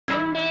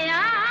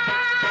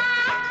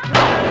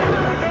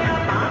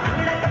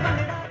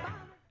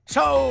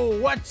So,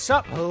 what's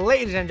up,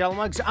 ladies and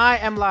gentlemen? I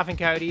am Laughing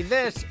Coyote.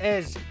 This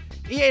is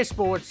EA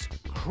Sports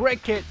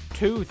Cricket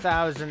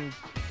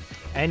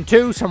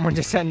 2002. Someone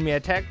just sent me a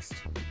text.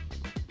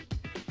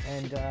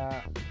 And,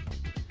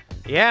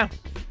 yeah.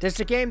 This is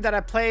a game that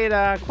I played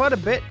quite a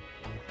bit.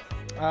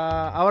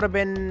 I would have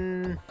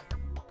been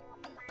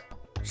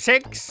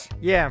 6.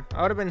 Yeah,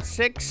 I would have been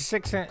 6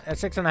 and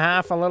a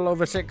half, a little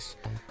over 6,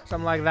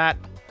 something like that,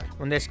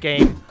 when this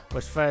game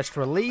was first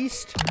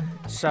released.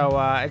 So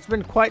it's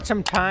been quite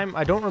some time.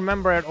 I don't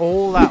remember it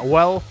all that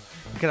well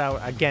because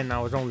I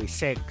was only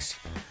 6.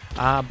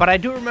 But I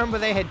do remember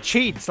they had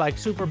cheats like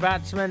Super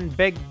Batsman,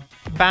 Big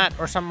Bat,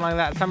 or something like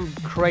that. Some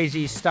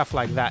crazy stuff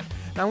like that.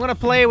 Now I'm gonna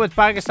play with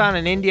Pakistan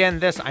and India in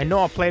this. I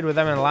know I played with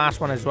them in the last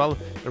one as well.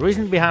 The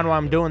reason behind why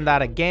I'm doing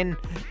that again,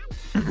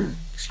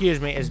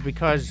 excuse me, is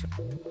because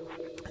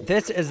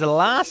this is the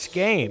last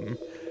game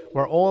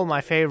where all my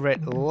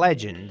favorite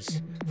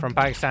legends from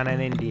Pakistan and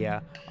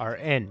India are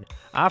in.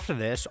 After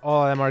this,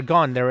 all of them are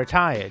gone. They're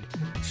retired.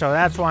 So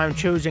that's why I'm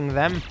choosing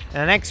them. And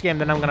the next game,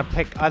 then I'm going to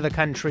pick other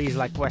countries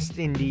like West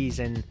Indies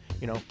and,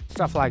 you know,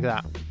 stuff like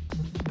that.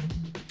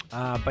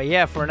 But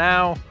yeah, for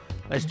now,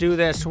 let's do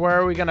this. Where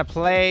are we going to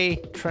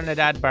play?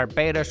 Trinidad,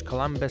 Barbados,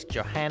 Columbus,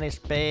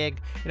 Johannesburg.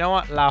 You know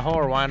what?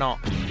 Lahore, why not?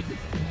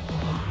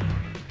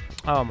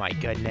 Oh my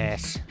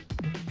goodness.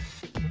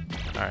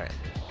 Alright,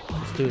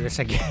 let's do this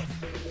again.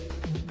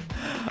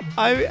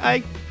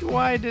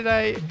 Why did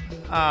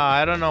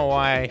I don't know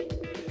why.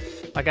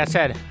 Like I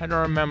said, I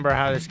don't remember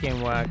how this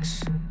game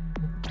works.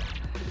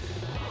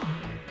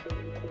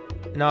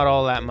 Not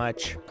all that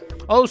much.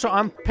 Also,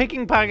 I'm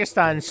picking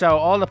Pakistan, so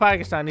all the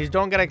Pakistanis,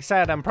 don't get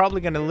excited. I'm probably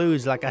going to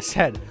lose, like I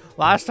said.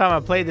 Last time I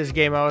played this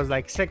game, I was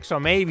like 6 or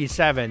maybe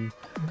 7.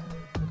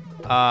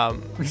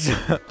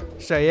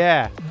 So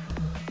yeah.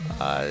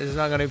 This is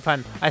not going to be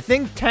fun. I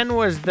think 10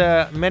 was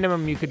the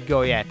minimum you could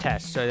go. Yeah,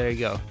 test. So there you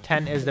go.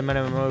 10 is the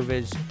minimum move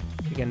is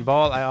you can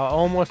ball. I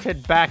almost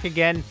hit back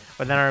again,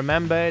 but then I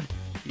remembered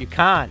you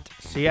can't.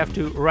 So you have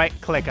to right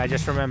click. I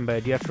just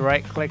remembered. You have to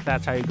right click.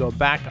 That's how you go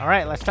back. All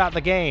right, let's start the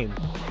game.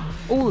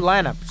 Ooh,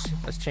 lineups.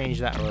 Let's change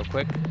that real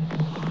quick.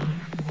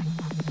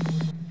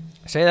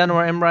 Say that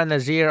we're Imran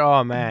Nazir.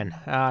 Oh, man.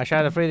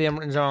 Shahid Afridi,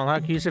 Imran Zaman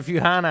Haq, Yusuf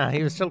Yuhana.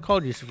 He was still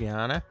called Yusuf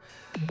Yuhana.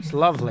 It's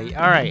lovely.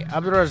 All right.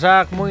 Abdul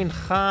Razak, Muin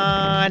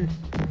Khan.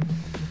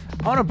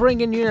 I want to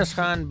bring in Yunus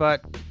Khan,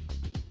 but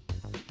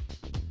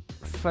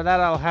for that,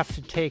 I'll have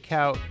to take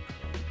out.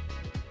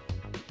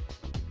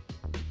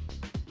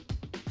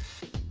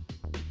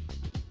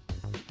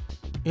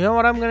 You know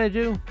what I'm going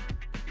to do?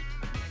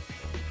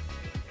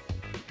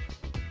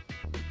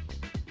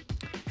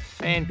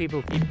 And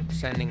people keep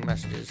sending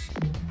messages.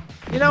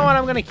 You know what?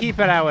 I'm going to keep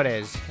it how it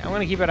is. I'm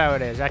going to keep it how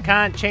it is. I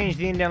can't change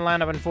the Indian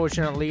lineup,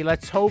 unfortunately.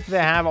 Let's hope they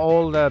have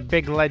all the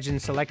big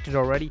legends selected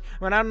already.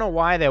 I mean, I don't know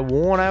why they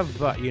won't have,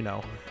 but, you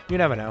know. You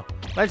never know.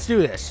 Let's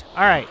do this.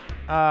 All right.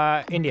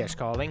 India's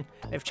calling.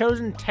 They've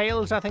chosen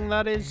tails, I think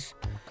that is.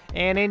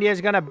 And India's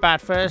going to bat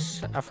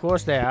first. Of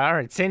course they are.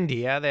 It's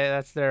India.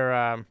 That's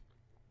their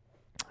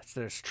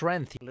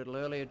strength. A little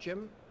earlier,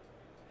 Jim.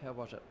 How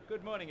was it?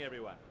 Good morning,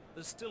 everyone.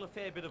 There's still a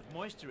fair bit of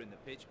moisture in the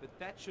pitch, but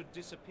that should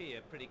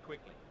disappear pretty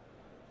quickly.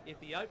 If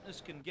the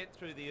openers can get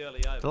through the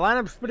early over, the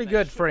lineup's pretty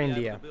good for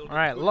India. All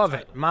right, love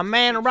it. My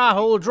man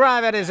Rahul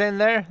Dravid is in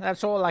there.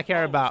 That's all I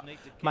care about.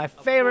 My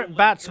favorite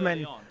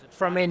batsman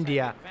from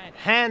India,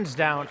 hands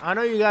down. I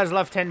know you guys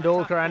love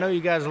Tendulkar. I know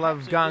you guys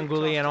love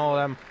Ganguly and all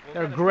of them.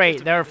 They're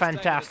great. They're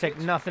fantastic.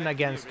 Nothing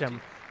against them.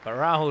 But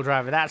Rahul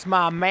Dravid, that's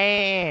my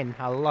man.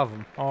 I love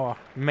him. Oh,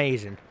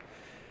 amazing.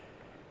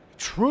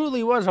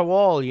 Truly was a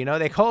wall, you know.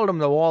 They called him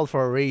the wall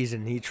for a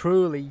reason. He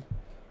truly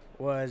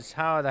was.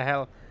 How the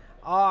hell?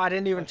 Oh, I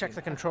didn't even check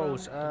the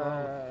controls.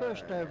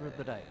 First over of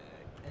the day.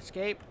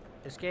 Escape.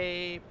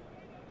 Escape.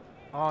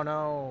 Oh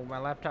no, my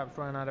laptop's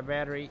running out of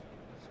battery.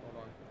 Hold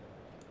on.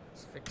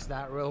 Let's fix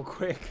that real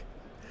quick.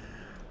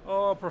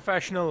 Oh,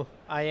 professional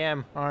I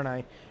am, aren't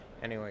I?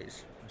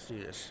 Anyways, let's do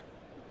this.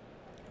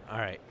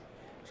 Alright.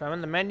 So I'm in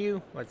the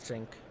menu. Let's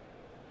sync.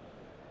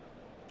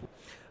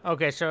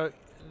 Okay, so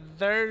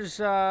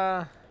there's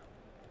I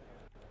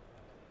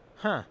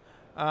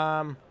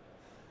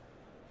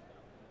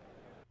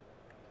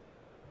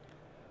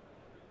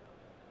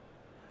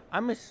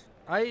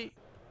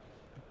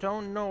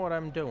don't know what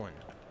I'm doing.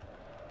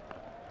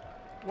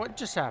 What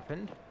just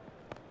happened?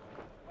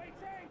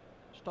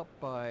 Stopped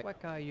by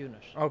Wakar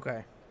Yunus.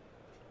 Okay.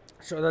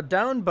 So the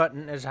down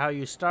button is how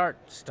you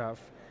start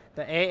stuff.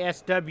 The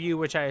ASW,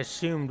 which I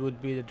assumed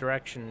would be the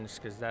directions,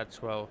 because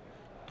that's, well,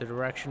 the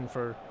direction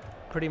for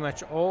pretty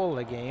much all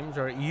the games,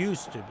 or it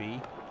used to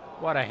be.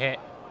 What a hit.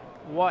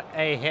 What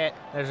a hit.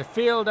 There's a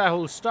fielder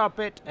who'll stop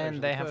it,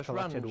 and they have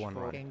collected one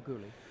run.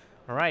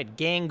 Alright,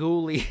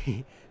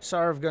 Ganguly.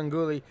 Saurav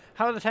Ganguly.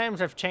 How the times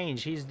have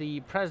changed. He's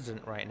the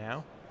president right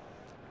now.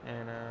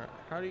 And,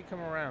 how do you come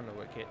around the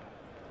wicket?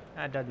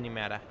 Doesn't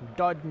matter.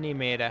 Doesn't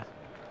matter.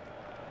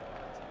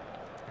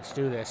 Let's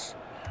do this.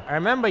 I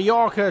remember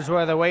Yorkers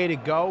were the way to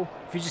go.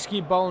 If you just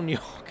keep bowling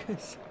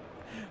Yorkers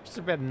It's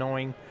a bit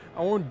annoying.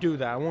 I won't do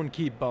that. I won't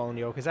keep bowling,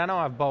 yo, because I know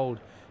I've bowled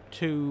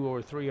 2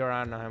 or 3, or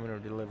I don't know how many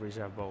deliveries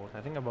I've bowled.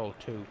 I think I bowled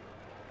 2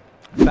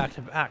 back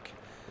to back.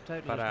 The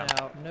total But, is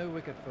now no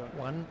wicket for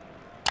 1.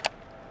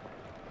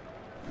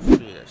 See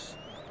this.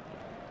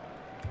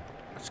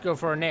 Let's go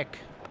for a nick.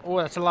 Oh,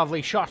 that's a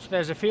lovely shot.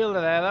 There's a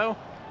fielder there, though.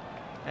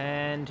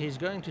 And he's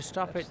going to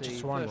stop That's it.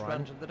 Just the one first run.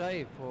 runs of the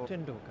day for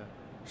Tendulkar.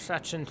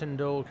 Sachin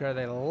Tendulkar,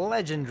 the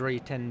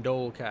legendary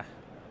Tendulkar.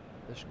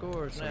 The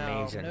score is It's now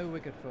amazing. no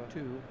wicket for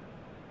 2.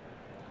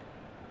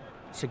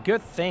 It's a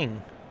good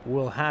thing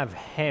we'll have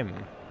him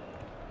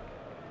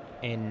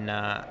in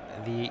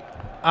the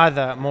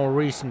other more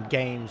recent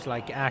games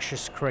like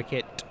Ashes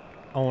Cricket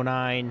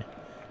 09,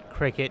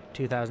 Cricket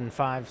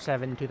 2005,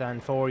 7,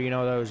 2004, you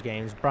know those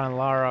games. Brian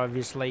Lara,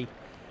 obviously.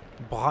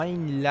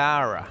 Brian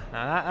Lara.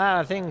 Now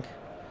that,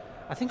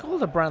 I think all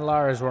the Brian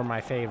Laras were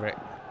my favorite.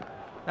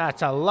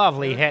 That's a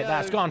lovely hit.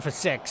 That's gone for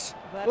 6.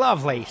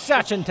 Lovely.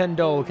 Sachin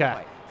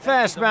Tendulkar.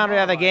 First boundary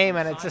of the game,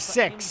 and it's a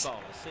 6.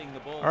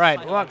 All right,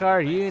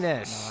 Waqar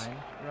Yunus 9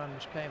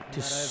 runs came from to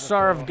that over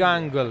serve for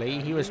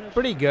Ganguly. He was Yunus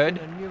pretty good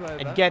in a new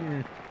over. at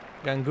getting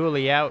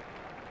Ganguly out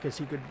because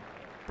he could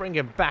bring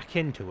it back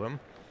into him.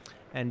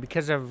 And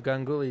because of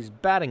Ganguly's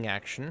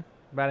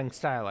batting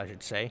style, I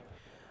should say,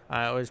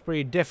 it was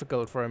pretty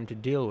difficult for him to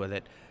deal with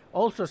it.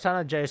 Also,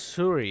 Sanjay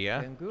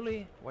Surya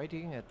Ganguly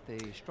waiting at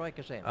the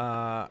striker's end.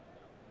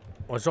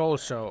 was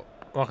also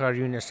Waqar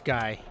Yunus'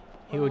 guy.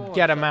 He would Oh,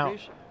 get him out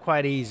Sabris.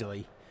 quite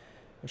easily,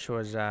 which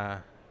was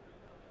not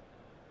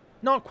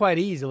quite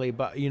easily,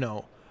 but you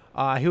know,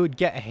 he would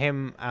get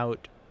him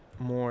out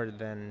more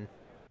than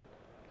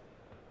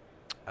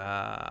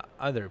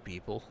other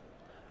people.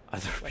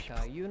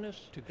 Waqar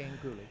Yunus to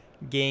Ganguly.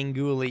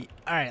 Ganguly.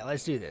 All right,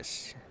 let's do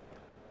this.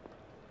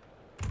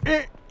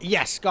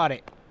 Yes, got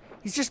it.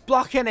 He's just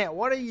blocking it.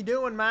 What are you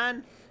doing,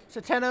 man? It's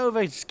a 10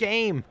 overs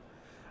game.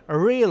 I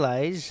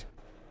realize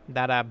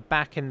that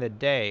back in the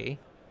day,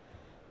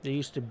 they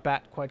used to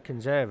bat quite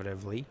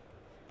conservatively.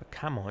 But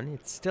come on,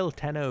 it's still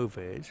 10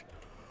 overs.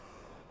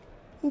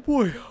 Oh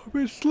boy, I'm a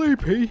bit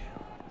sleepy.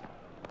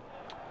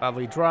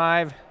 Lovely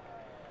drive.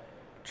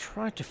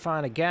 Tried to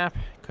find a gap.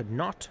 Could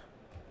not.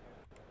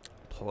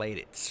 Played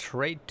it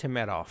straight to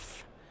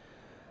mid-off.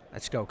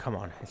 Let's go, come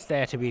on. It's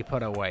there to be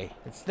put away.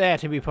 It's there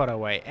to be put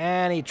away.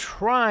 And he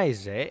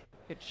tries it.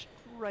 It's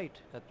straight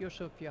at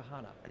Yusuf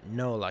Yohana.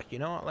 No luck. You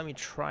know what? Let me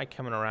try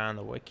coming around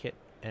the wicket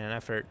in an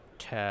effort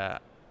to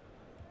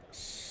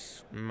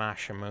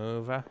smash him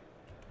over.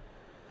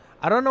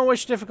 I don't know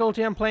which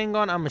difficulty I'm playing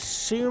on. I'm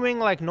assuming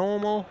like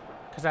normal,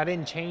 because I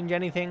didn't change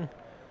anything.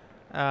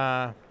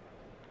 I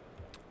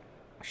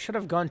should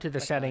have gone to the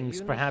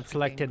settings, perhaps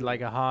selected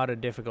like a harder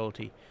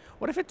difficulty.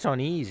 What if it's on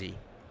easy?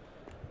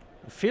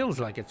 It feels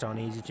like it's on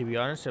easy, to be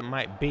honest. It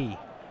might be.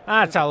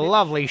 That's a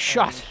lovely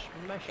shot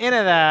into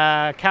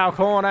the cow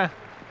corner,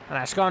 and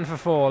that's gone for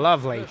 4.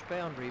 Lovely. First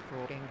boundary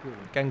for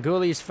Ganguly.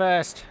 Ganguly's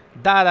first.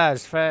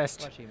 Dada's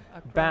first Wasim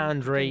Akram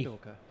boundary. to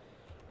Tendulkar.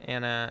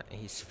 And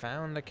he's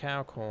found the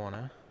cow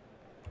corner,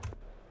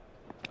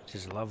 which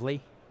is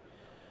lovely.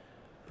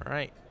 All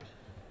right.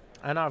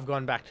 I know I've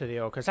gone back to the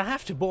O because I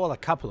have to bowl a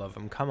couple of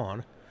them. Come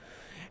on.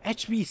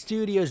 HB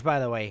Studios, by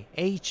the way.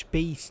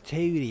 HB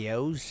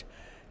Studios.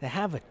 They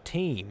have a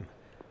team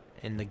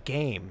in the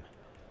game,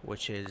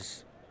 which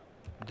is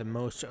the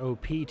most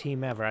OP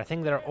team ever. I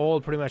think they're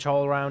all pretty much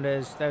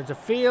all-rounders. There's a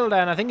field,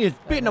 and I think he's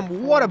beaten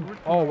him. What a...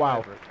 Oh,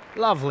 wow.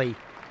 Lovely.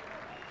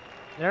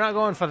 They're not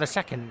going for the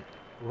second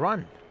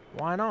run.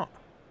 Why not?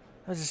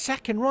 There's a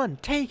second run.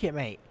 Take it,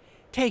 mate.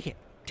 Take it.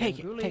 Take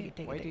it. Ganguly Take it.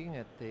 Take it. waiting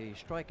at the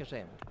striker's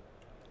end.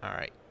 All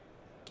right.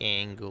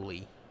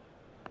 Ganguly.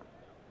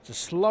 It's a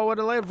slower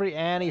delivery,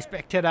 and he's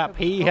picked it up.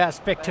 He has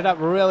picked it up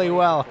really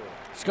well.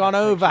 It's gone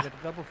over.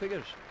 Double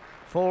figures.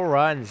 4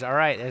 runs. All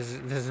right, this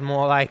is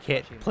more like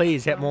it.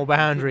 Please hit more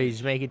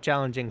boundaries. Make it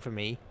challenging for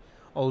me.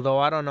 Although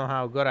I don't know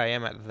how good I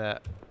am at the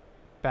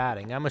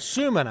batting. I'm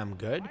assuming I'm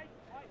good.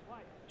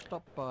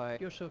 Stopped by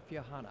Yusuf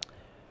Yohana.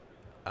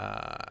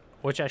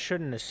 Which I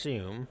shouldn't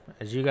assume,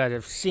 as you guys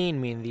have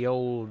seen me in the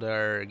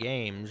older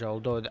games,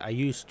 although I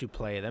used to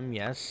play them,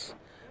 yes.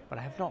 But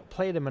I have not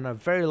played them in a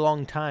very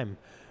long time,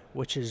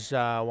 which is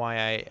why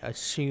I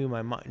assume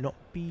I might not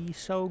be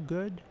so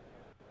good.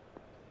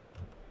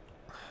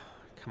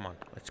 Come on,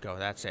 let's go.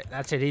 That's it.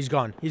 That's it. He's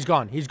gone. He's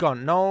gone. He's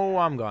gone. No,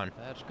 I'm gone.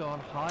 That's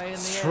gone high in the air.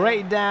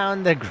 Straight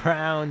down the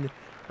ground,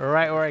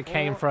 right where it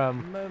came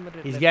from. Moment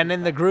it He's left getting his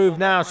in the back. groove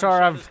now,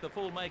 Saurav. Is the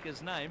full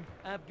maker's name.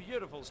 A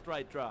beautiful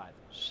straight drive.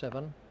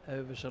 7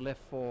 overs are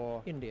left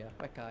for India.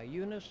 Waqar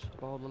Yunus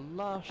bowled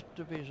the last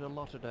of his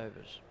allotted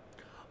overs.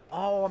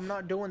 Oh, I'm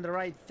not doing the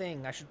right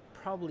thing. I should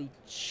probably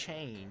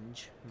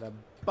change the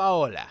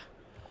bowler.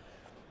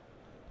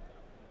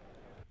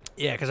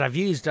 Yeah, because I've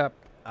used up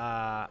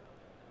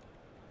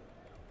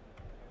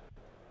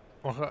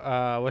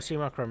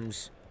Wasim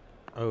Akram's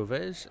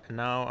overs, and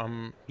now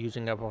I'm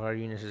using up Waqar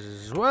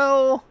Yunus's as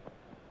well.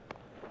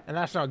 And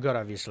that's not good,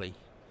 obviously.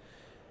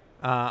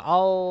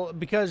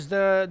 Because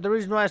the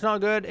reason why it's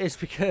not good is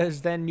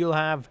because then you'll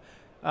have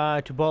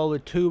to bowl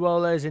with 2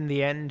 bowlers in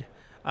the end.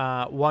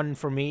 one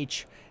from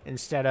each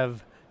instead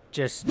of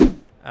just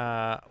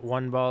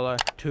one baller,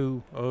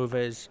 2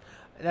 overs.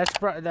 That's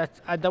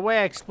the way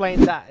I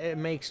explained that. It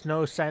makes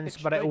no sense,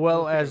 but it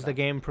will as the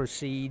game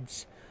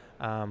proceeds.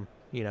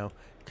 You know,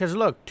 because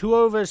look, 2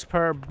 overs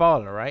per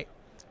baller, right?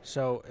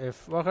 So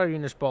if Wakar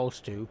Yunus balls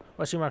 2,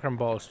 Wasim Akram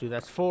balls 2,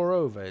 that's 4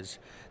 overs.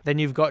 Then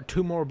you've got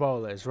 2 more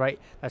bowlers, right?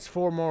 That's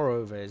 4 more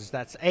overs.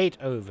 That's 8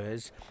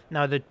 overs.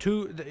 Now there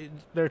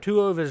are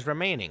 2 overs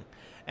remaining,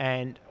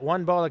 and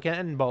one bowler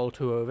can bowl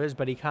 2 overs,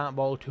 but he can't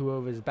bowl 2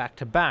 overs back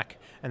to back,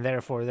 and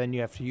therefore then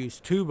you have to use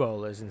 2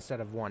 bowlers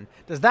instead of 1.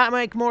 Does that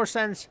make more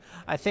sense?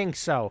 I think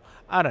so.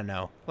 I don't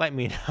know. Let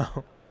me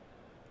know.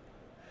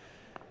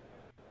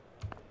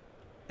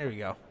 There we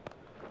go.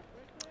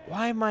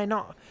 Why am I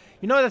not?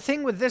 You know, the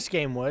thing with this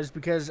game was,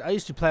 because I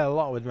used to play a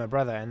lot with my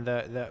brother, and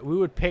we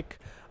would pick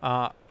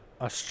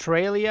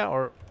Australia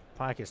or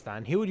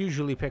Pakistan. He would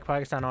usually pick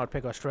Pakistan. I would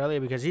pick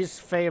Australia because his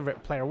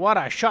favorite player. What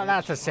a shot!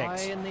 That's a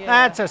 6.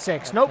 That's a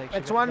 6. Nope,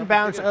 it's one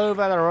bounce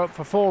over the rope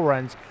for 4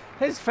 runs.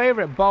 His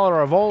favorite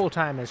bowler of all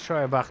time is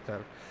Shoaib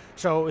Akhtar.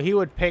 So he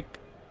would pick.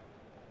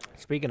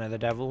 Speaking of the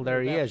devil,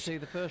 there he is.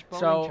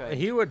 So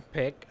he would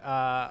pick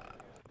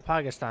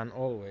Pakistan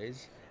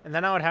always. And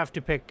then I would have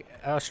to pick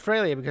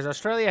Australia, because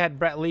Australia had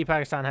Brett Lee,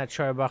 Pakistan had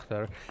Shoaib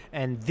Akhtar.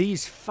 And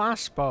these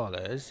fast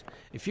bowlers,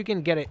 if you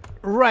can get it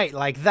right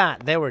like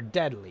that, they were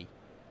deadly.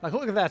 Like,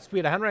 look at that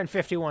speed,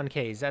 151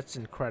 Ks. That's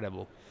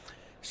incredible.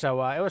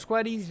 So it was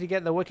quite easy to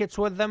get the wickets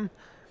with them,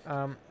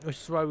 which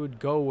is why we would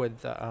go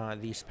with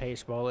these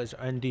pace bowlers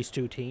and these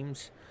 2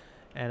 teams.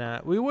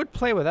 And we would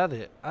play with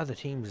other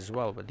teams as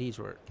well, but these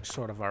were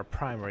sort of our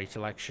primary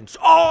selections.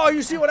 Oh,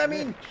 you see what I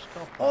mean?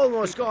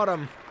 Almost got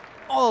him.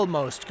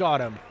 Almost got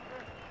him.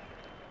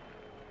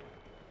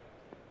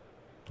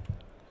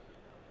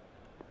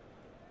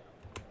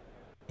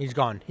 He's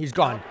gone. He's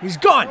gone. He's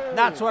gone.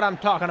 That's what I'm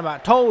talking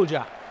about. Told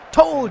ya.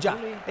 Told ya.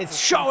 It's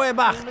Shoaib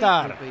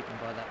Akhtar.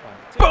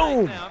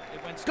 Boom.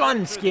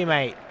 Gunski,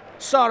 mate.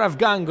 Saurav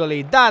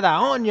Ganguly. Dada,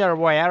 on your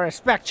way. I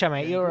respect you,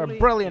 mate. You're a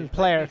brilliant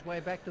player.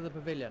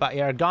 But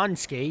you're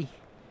Gunski.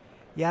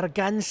 You're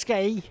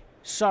Gunski.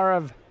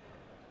 Saurav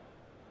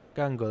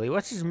Ganguly.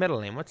 What's his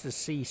middle name? What's the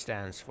C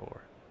stands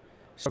for?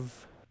 The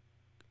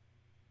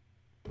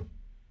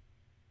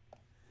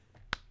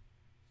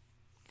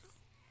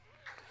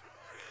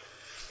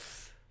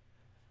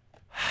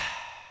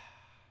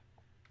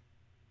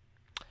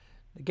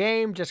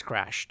game just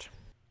crashed.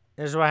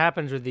 This is what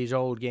happens with these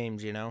old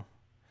games, you know.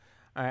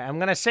 Alright, I'm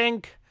gonna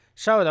sync.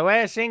 So the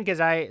way I sync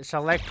is I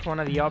select one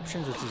of the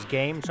options, which is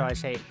game. So I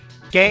say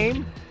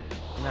game,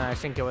 and then I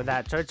sync it with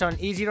that. So it's on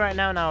easy right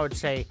now. Now I would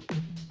say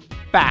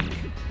back.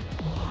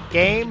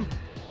 Game,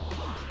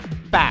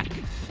 back.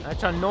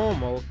 That's on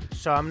normal,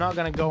 so I'm not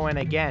going to go in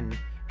again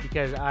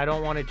because I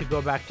don't want it to go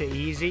back to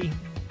easy.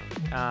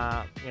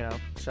 You know,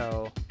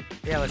 so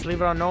yeah, let's leave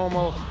it on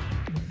normal.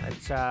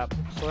 Let's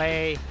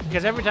play,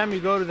 because every time you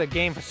go to the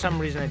game, for some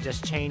reason, it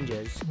just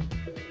changes.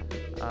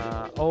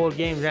 Old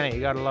games, innit? You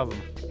got to love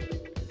them.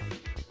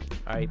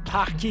 All right,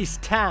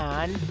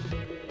 Pakistan,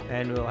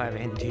 and we'll have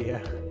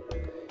India.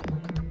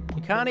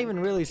 You can't even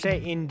really say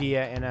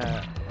India in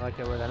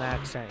with an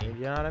accent, you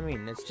know what I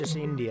mean? It's just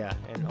India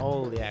in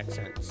all the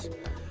accents.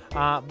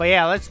 But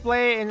yeah, let's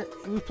play in.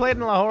 We played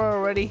in Lahore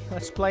already.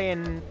 Let's play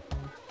in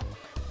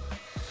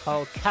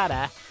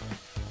Kolkata.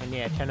 And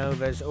yeah, 10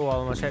 overs. Oh,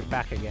 almost hit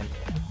back again.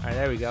 All right,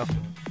 there we go.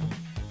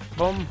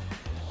 Boom.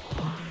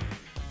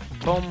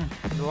 Boom.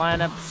 The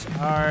lineups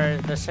are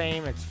the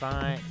same. It's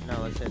fine. No,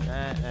 let's hit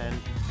that. And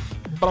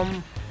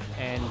boom.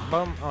 And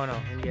boom. Oh no,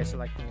 India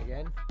selecting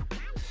again.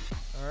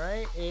 All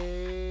right,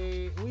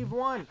 we've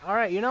won. All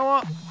right, you know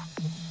what?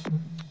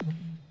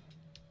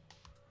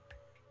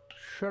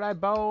 Should I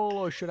bowl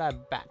or should I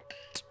bat?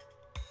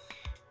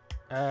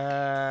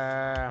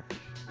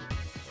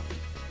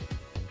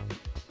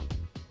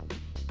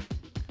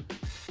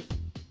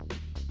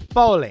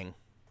 Bowling.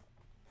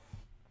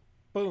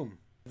 Boom.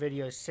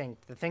 Video synced.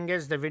 The thing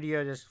is, the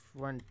video just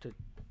went to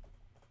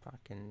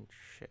fucking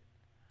shit.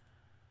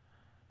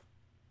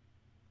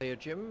 Hey,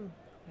 Jim.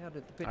 How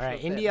did the pitch All right,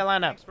 look India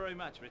then? lineup. Thanks very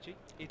much, Richie.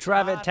 It's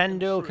Dravid, hard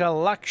and Tendulkar, true.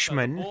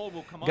 Lakshman, So the ball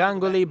will come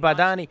Ganguly, over that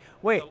Badani. nice.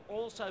 Wait,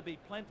 There'll also be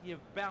plenty of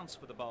bounce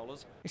for the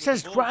bowlers. it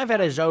says With the ball Dravid is coming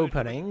through to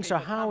opening, keep so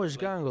it how is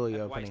comfortably Ganguly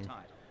at opening? waist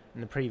height.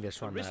 In the previous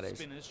The one, wrist that is.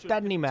 spinners should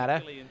Doesn't even matter.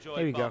 particularly enjoy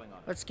Here we go. bowling on.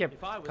 Let's skip.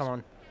 If I was- Come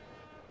on.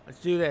 Let's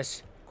do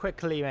this.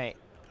 Quickly, mate.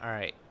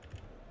 Alright.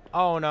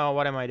 Oh no,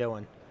 what am I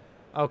doing?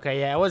 Okay,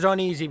 yeah, it was on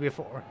easy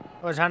before.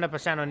 It was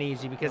 100% on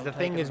easy because the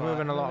thing is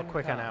moving a lot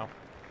quicker now.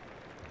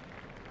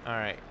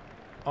 Alright.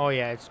 Oh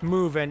yeah, it's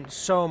moving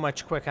so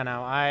much quicker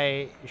now.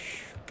 I'm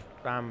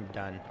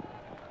done.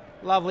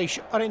 Lovely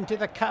shot into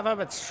the cover,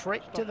 but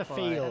straight to the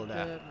field.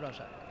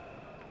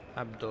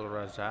 Abdul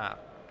Razak,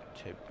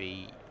 to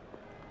be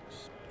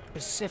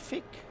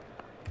specific.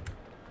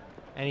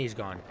 And he's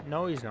gone.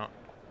 No, he's not.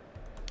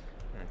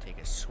 I'm gonna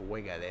take a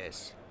swig of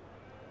this.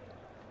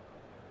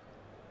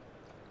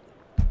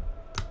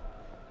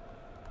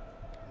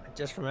 I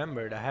just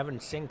remembered I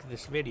haven't synced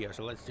this video,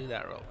 so let's do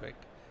that real quick.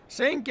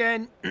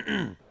 Syncing!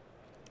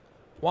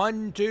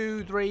 1,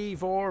 2, 3,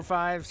 4,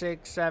 5,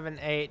 6, 7,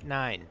 8,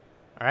 9.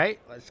 All right,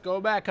 let's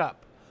go back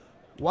up.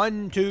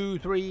 1, 2,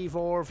 3,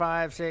 4,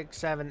 5, 6,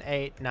 7,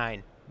 8,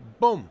 9.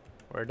 Boom.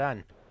 We're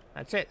done.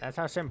 That's it. That's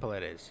how simple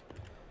it is.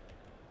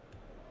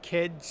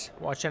 Kids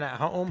watching at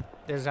home,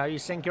 this is how you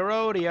sink your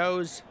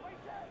rodeos.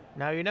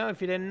 Now you know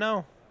if you didn't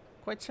know.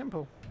 Quite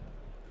simple.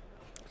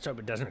 Let's hope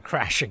it doesn't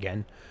crash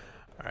again.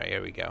 All right,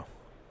 here we go.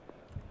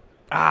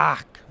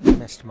 Ah,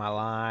 missed my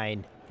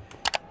line.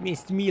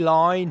 Missed me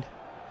line.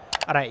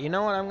 All right, you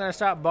know what? I'm going to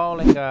start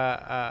bowling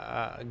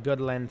a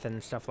good length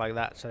and stuff like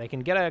that so they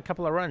can get a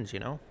couple of runs, you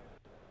know?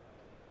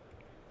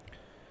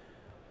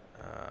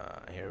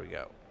 Here we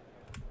go.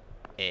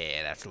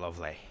 Yeah, that's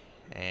lovely.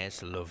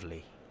 It's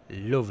lovely.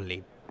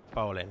 Lovely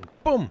bowling.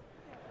 Boom!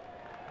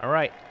 All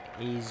right,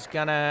 he's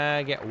going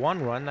to get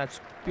 1 run.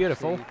 That's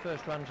beautiful. The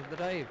first runs of the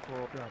day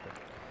for Dravid.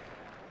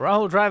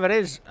 Rahul Dravid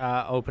is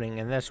opening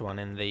in this one.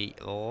 In the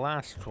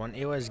last one,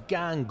 it was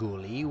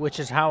Ganguly, which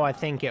is how I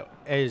think it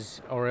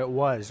is, or it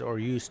was, or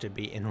used to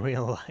be in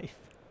real life.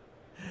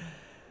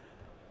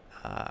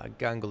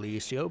 Ganguly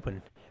used to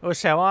open. It was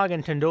Sehwag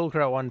and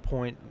Tendulkar at one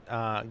point.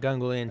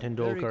 Ganguly and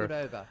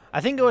Tendulkar. I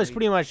think it was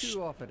pretty much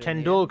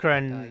Tendulkar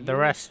and the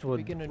rest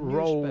would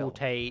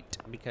rotate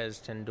because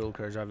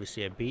Tendulkar is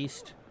obviously a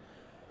beast.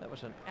 That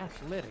was an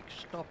athletic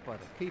stop by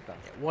the keeper.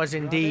 It was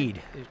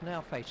indeed. Is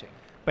now facing.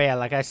 But yeah,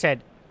 like I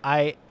said,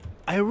 I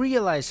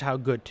realize how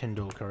good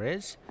Tendulkar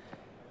is.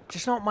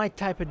 Just not my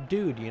type of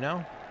dude, you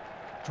know?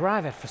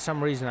 Dravid, for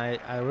some reason,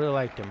 I really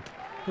liked him.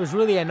 He was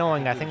really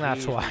annoying. I think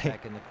that's why.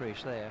 Back in the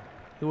crease there.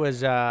 He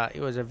was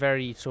a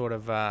very sort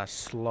of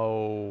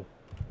slow,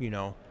 you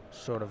know,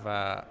 sort of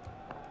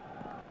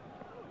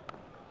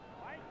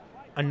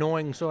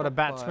annoying sort of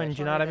batsman. Do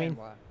you know what I mean?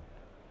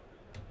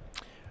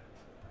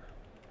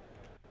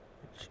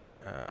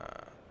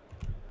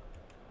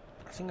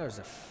 I think it was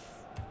a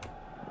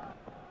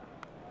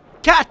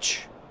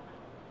catch.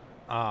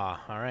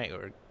 Ah, all right.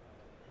 We're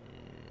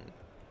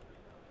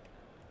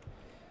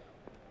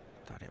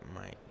thought it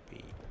might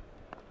be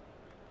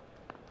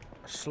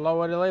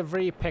slower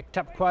delivery, picked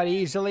up quite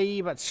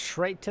easily, but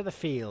straight to the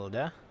field.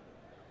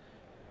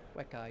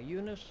 Weka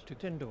Yunus to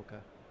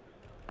Tendulkar.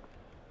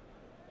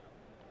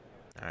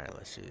 All right,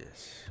 let's see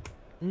this.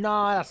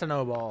 No, that's a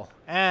no ball,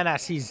 and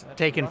he's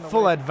taken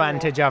full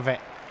advantage of it.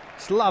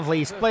 It's lovely.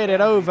 He's played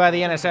it over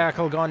the inner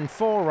circle, gone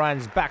 4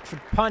 runs, back foot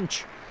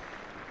punch.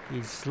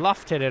 He's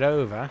lofted it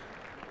over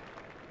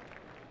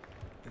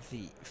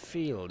the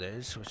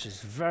fielders, which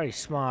is very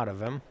smart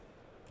of him.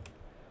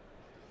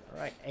 All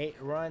right, 8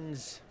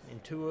 runs in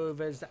 2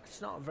 overs.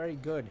 That's not very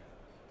good.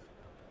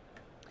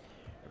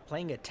 We're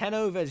playing a 10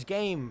 overs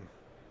game,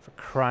 for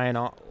crying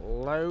out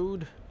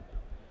loud.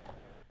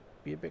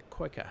 Be a bit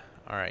quicker.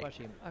 All right.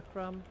 Washim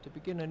Akram to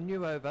begin a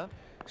new over.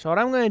 So what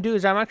I'm going to do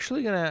is I'm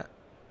actually going to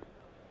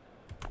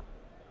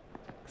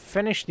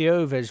finish the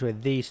overs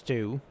with these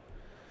 2.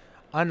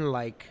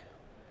 Unlike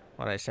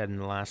what I said in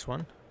the last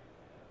one.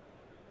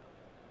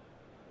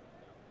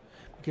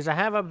 Because I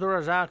have Abdul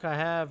Razak, I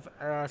have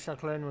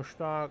Saqlain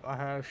Mushtaq, I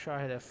have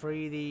Shahid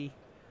Afridi,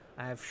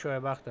 I have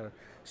Shoaib Akhtar.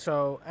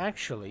 So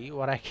actually,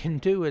 what I can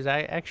do is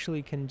I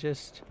actually can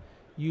just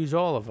use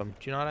all of them.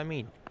 Do you know what I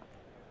mean?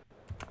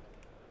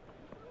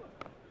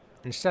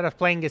 Instead of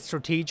playing it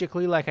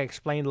strategically like I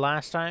explained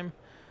last time,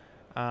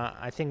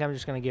 I think I'm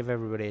just going to give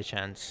everybody a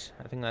chance.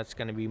 I think that's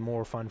going to be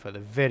more fun for the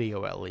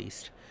video at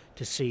least,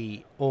 to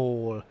see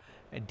all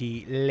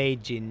the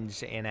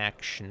legends in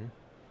action.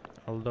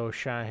 Although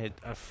Shahid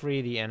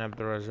Afridi and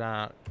Abdul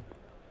Razak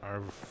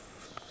are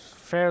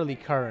fairly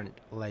current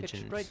legends.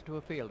 It's straight to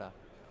a fielder.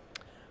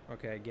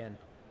 Okay, again,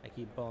 I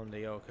keep bowling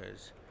the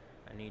Yorkers.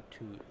 I need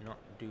to not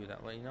do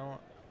that. Well, you know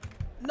what?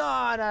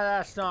 No,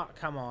 that's not.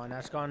 Come on,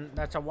 that's gone.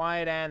 That's a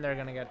wide end. They're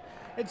gonna get.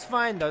 It's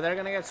fine though. They're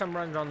gonna get some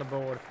runs on the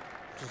board,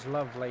 which is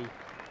lovely.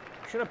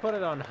 Should have put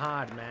it on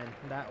hard, man.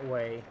 That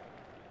way,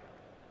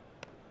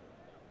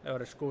 they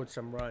would have scored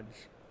some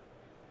runs.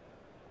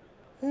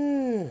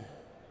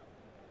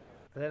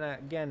 But then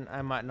again,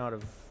 I might not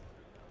have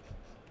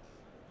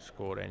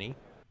scored any.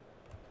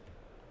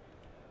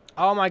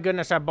 Oh my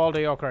goodness, I bowled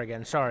a Yorker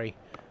again. Sorry,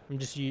 I'm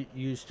just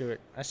used to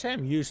it. I say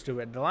I'm used to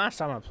it. The last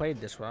time I played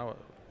this one, was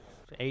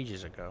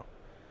ages ago.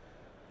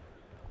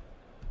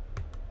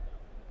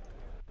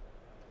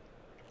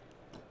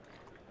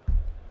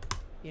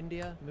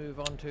 India move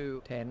on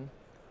to 10.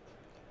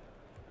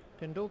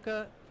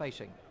 Tendulkar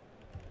facing.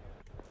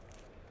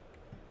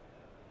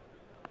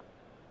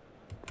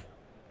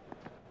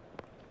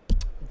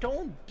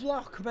 Don't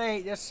block,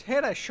 mate. Just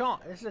hit a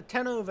shot. This is a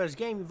 10 overs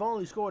game. You've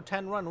only scored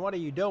 10 runs. What are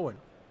you doing?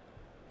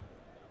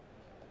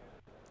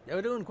 They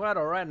were doing quite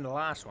alright in the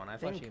last one, I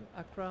think. Washim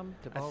Akram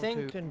to bowl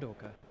to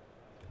Tendulkar.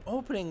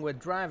 Opening with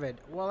Dravid,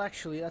 well,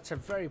 actually, that's a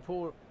very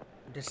poor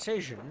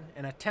decision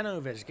in a 10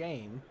 overs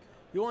game.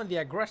 You want the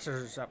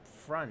aggressors up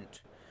front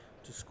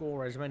to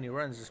score as many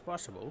runs as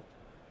possible.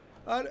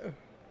 A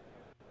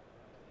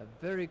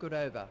very good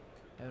over.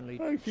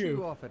 Only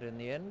 2 offered in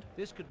the end.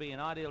 This could be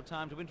an ideal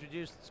time to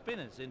introduce the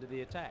spinners into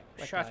the attack.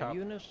 Shut up.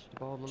 Yunus to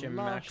bowl the Jim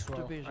last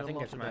Maxwell. of his I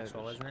think it's allotted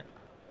Maxwell, overs. isn't it?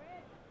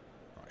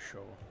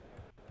 sure.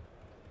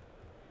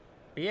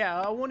 But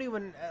yeah, I won't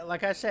even,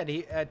 like I said,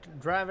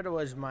 Dravid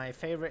was my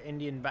favorite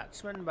Indian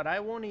batsman, but I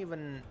won't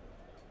even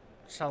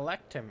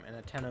select him in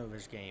a 10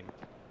 overs game.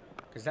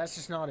 Because that's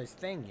just not his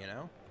thing, you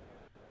know?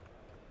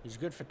 He's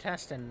good for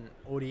test and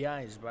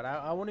ODIs, but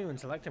I won't even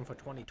select him for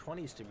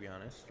 2020s, to be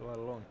honest, let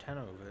alone 10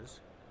 overs.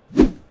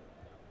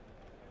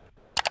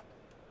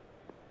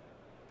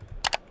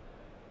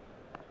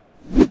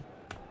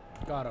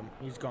 Got him.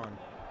 He's gone.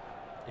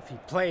 If he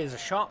plays a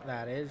shot,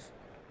 that is.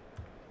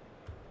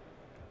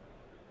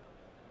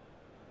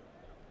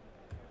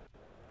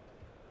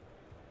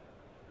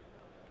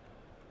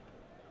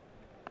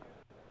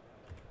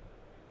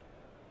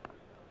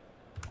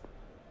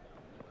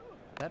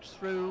 That's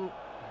through.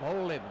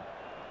 Bowl him.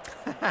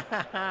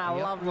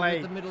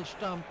 Lovely. The middle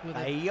stump with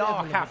a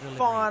Yorker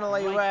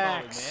finally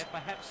works.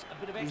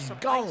 He's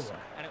gone.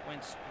 And it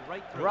went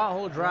straight through.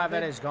 Rahul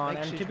Dravid is gone.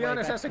 And to be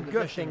honest, that's a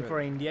good thing for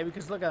India,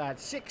 because look at that.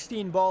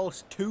 16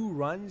 balls, 2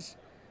 runs.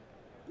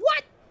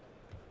 What?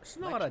 It's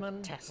not a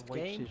test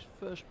game. His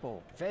first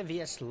ball.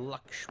 Vivius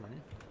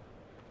Lakshman.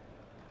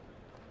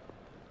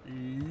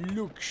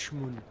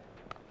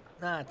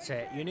 That's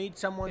it. You need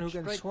someone who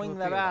can swing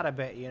the bat a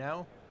bit, you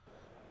know?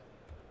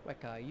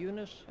 Waqar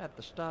Younis at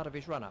the start of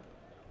his run-up.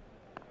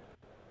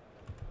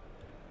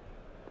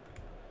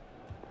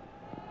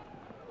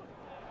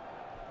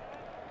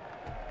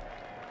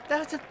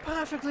 That's a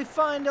perfectly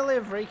fine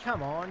delivery.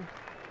 Come on.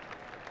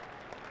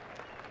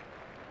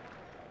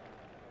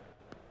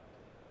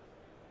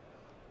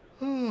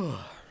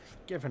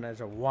 Given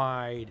as a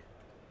wide.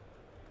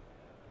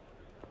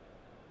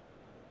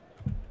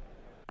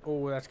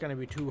 Oh, that's going to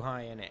be too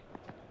high in it.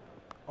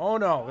 Oh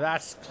no,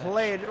 that's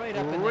played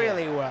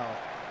really well.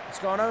 It's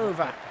gone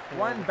over.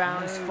 1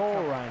 bounce,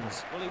 4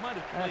 runs.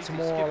 That's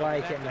more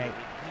like it, mate.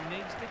 He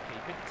needs to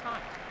keep it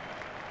tight.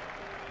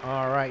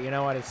 Alright, you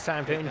know what? It's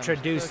time to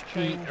introduce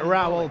the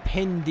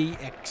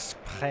Rawalpindi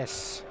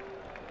Express.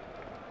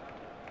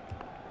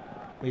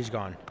 He's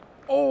gone.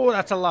 Oh,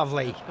 that's a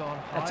lovely.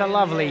 That's a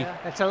lovely.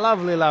 That's a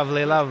lovely.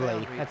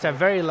 That's a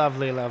very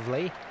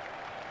lovely.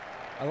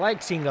 I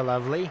like seeing a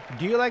lovely.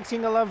 Do you like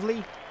seeing a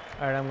lovely?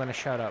 Alright, I'm going to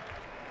shut up.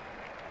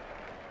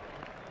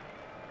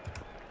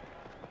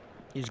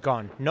 He's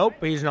gone. Nope,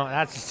 he's not.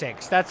 That's a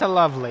 6. That's a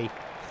lovely.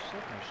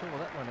 Certainly saw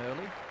that one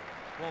early.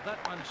 Well,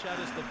 that one showed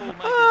us the full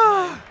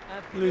maker's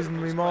name.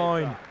 Losing me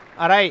mind.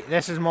 Alright,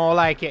 this is more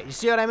like it. You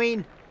see what I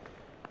mean?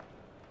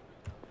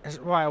 That's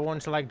why I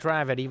want to like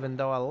drive it, even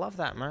though I love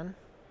that man.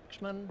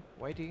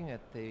 Waiting at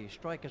the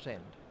striker's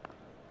end.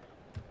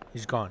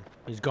 He's gone.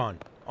 He's gone.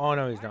 Oh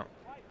no, he's not.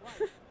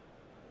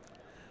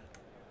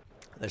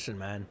 Listen,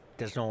 man,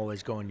 doesn't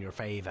always go in your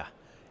favor.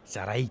 It's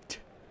alright.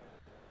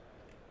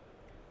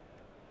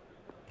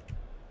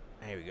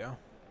 There we go.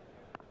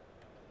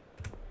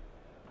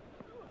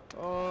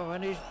 Oh,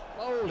 and he's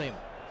bowled him.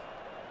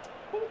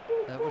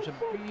 That was a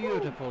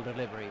beautiful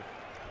delivery.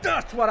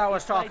 That's what I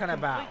was talking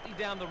about.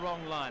 Completely down the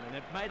wrong line, and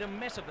it made a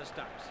mess of the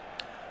stumps.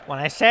 When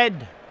I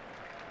said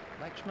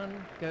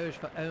Lakshman goes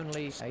for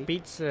only 8.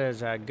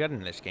 Pizza's good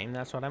in this game,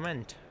 that's what I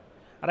meant.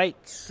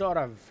 Alright, sort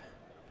of.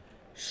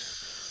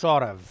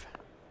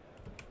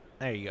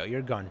 There you go,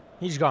 you're gone.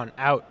 He's gone.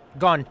 Out.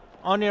 Gone.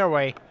 On your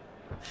way.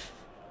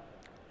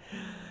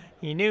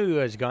 He knew he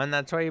was gone,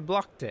 that's why he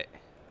blocked it.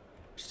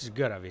 This is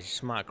good of his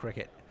smart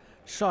cricket.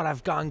 Sort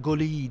of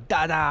Ganguly.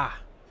 Dada.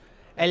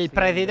 El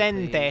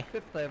Presidente.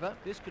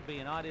 This could be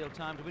an ideal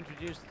time to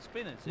introduce the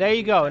spinners. There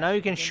you go. Now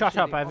you can shut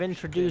up. I've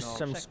introduced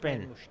some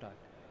spin.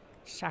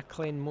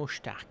 Saklin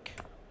Mushtaq.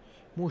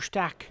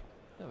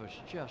 That was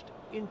just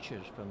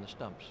inches from the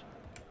stumps.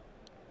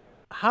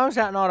 How's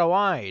that not a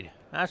wide?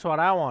 That's what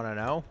I want to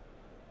know.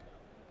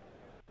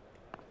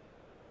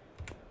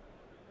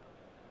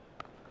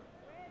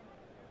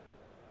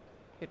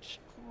 It's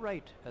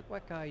straight at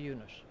Waqar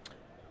Younis.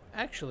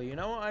 Actually, you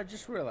know what? I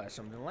just realized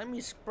something. Let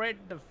me spread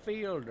the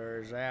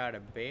fielders out a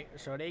bit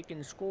so they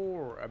can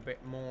score a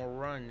bit more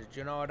runs.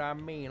 Do you know what I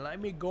mean? Let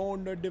me go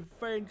on the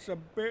defense a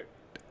bit.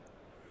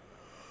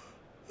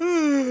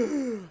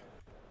 There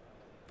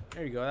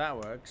you go. That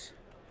works.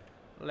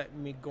 Let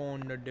me go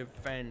on the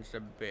defense a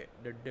bit.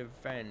 The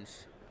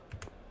defense.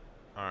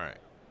 Alright.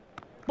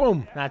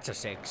 Boom! That's a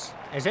 6.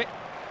 Is it?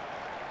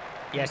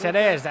 Yes, it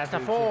is. That's a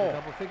 4.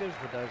 Double figures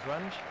with those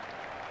runs.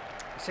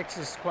 6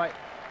 is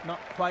not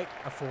quite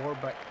a 4,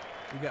 but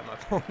you get my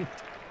point.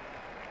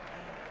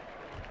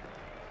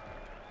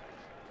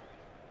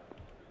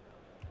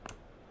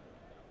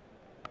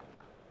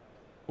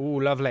 Ooh,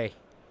 lovely.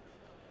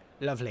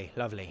 Lovely.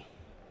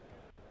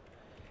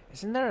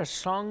 Isn't there a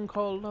song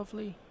called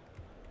Lovely?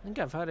 I think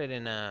I've heard it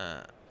in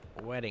a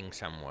wedding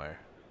somewhere.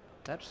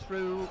 That's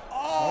through.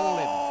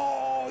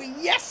 Oh,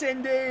 yes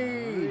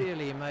indeed!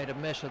 Really made a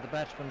mess of the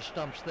batsman's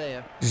stumps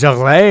there.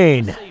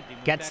 Zaghlane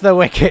gets the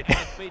wicket.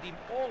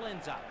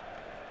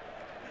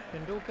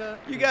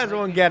 You guys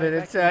won't get it.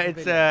 It's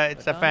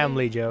a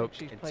family joke.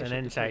 It's an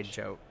inside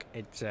joke.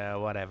 It's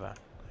whatever.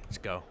 Let's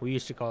go. We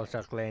used to call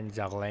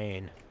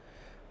Zaghlane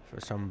for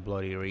some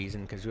bloody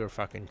reason because we were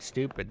fucking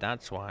stupid.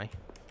 That's why.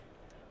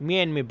 Me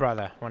and me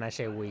brother, when I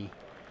say we.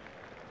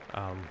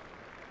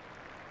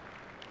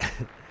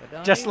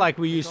 Just like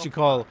we used to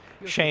call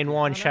Shane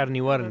Wan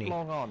Sharni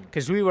Warni.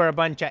 Because we were a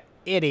bunch of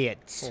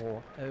idiots.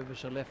 Over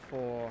to left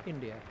for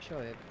India.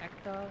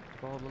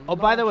 Oh,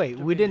 by the way,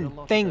 we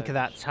didn't think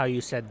that's how you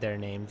said their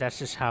names. That's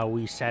just how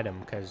we said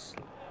them. Because,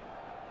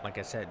 like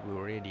I said, we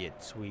were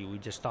idiots. We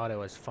just thought it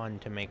was fun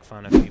to make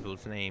fun of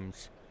people's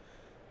names.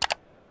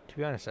 To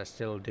be honest, I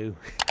still do.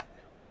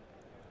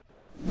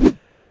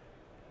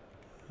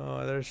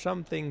 Oh, there's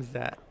some things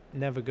that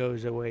never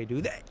goes away,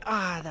 do they?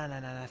 Ah, no,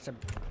 that's a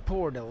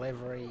poor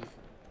delivery.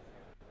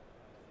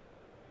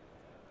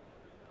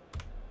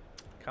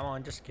 Come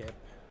on, just skip.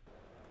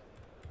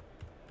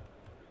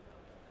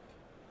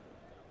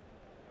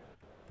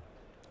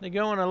 They're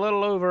going a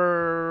little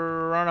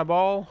over on a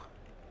ball.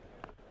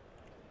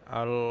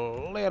 A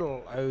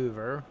little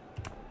over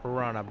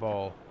run a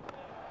ball.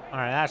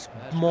 Alright, that's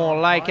more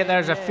like it.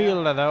 There's a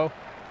fielder, though.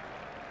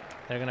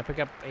 They're going to pick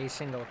up a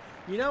single.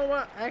 You know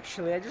what?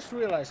 Actually, I just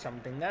realized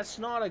something. That's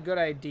not a good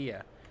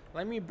idea.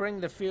 Let me bring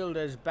the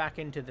fielders back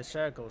into the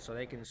circle so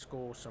they can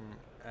score some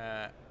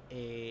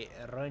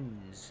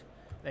runs.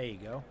 There you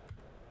go.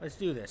 Let's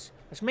do this.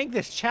 Let's make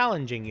this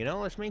challenging, you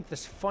know? Let's make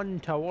this fun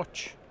to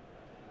watch.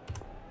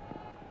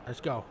 Let's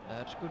go.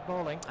 That's good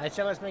bowling. I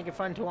said let's make it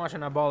fun to watch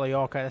on a ball of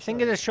Yorker. The thing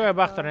is, it's Shoaib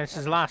Akhtar and it's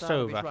his last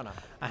over.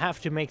 I have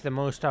to make the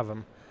most of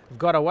him. I've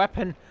got a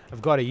weapon.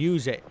 I've got to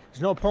use it.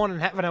 There's no point in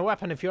having a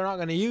weapon if you're not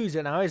going to use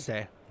it now, is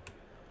there?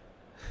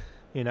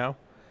 You know?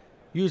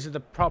 Use it the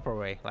proper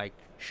way. Like,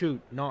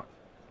 shoot, not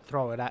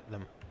throw it at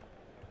them.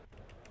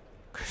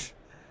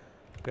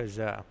 Because,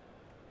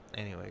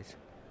 anyways.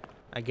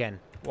 Again,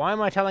 why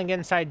am I telling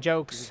inside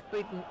jokes?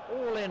 He's beaten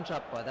all ends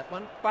up by that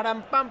one.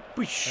 Ba-dum-bum, That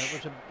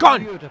was a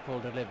gone! beautiful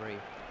delivery.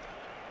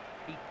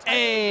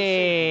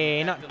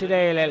 Hey, not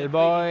today, little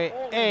boy.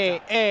 Hey,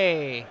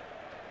 hey.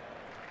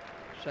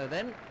 So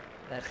then,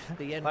 that's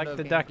the end Like of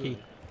the game ducky.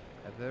 two.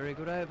 A very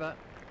good over.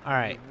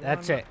 Alright,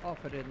 that's it.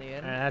 Offered in the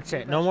end. That's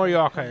it. No more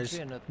Yorkers.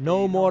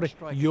 No more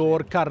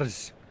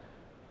Yorkers.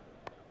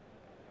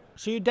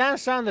 So you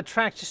dance down the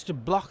track just to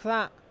block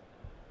that?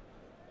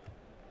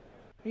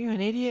 Are you an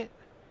idiot?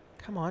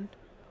 Come on.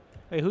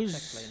 Wait,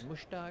 who's...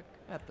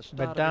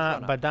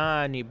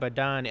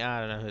 Badani. I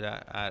don't know who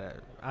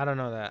that... I don't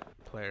know that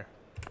player.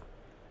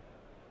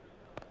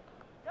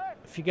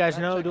 If you guys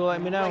know, do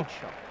let me know.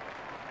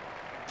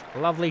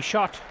 Lovely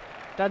shot.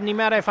 Doesn't even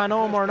matter if I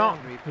know him or not.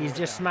 He's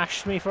just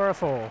smashed me for a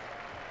 4.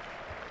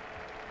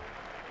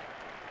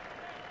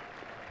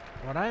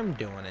 What I'm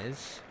doing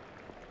is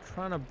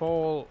trying to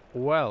bowl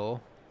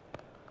well,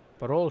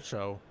 but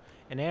also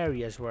in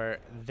areas where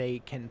they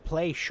can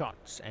play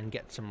shots and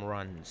get some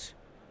runs.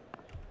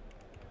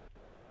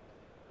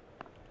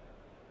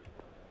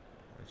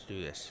 Let's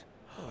do this.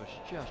 Oh,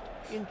 it's just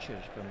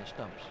inches from the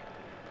stumps.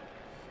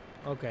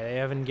 Okay, they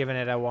haven't given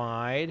it a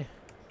wide.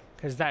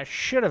 Because that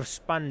should have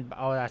spun...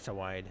 Oh, that's a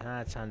wide.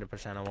 That's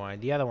 100% a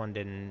wide. The other one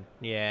didn't.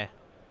 Yeah.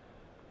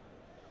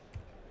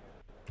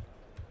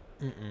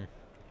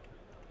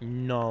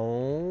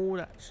 No,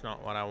 that's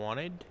not what I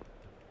wanted.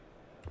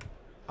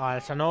 Oh,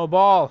 that's a no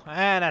ball.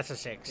 And that's a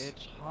 6.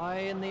 It's high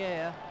in the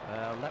air.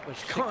 Well, that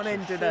was gone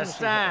into the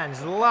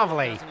stands.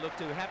 Lovely. Doesn't look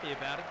too happy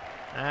about it.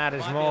 That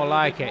is more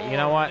like it. You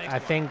know what? I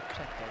think...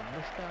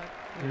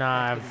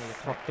 Nah, I've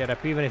fucked it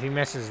up. Even if he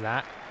misses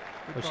that.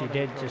 Which he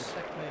did just...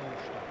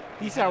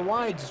 These are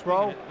wides,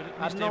 bro.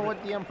 I don't know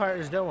what the umpire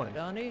is doing.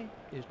 Badani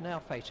is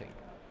now facing.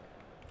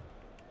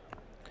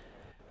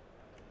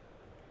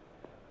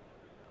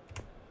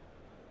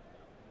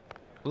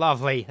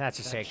 Lovely. That's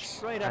a 6.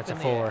 That's a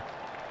 4.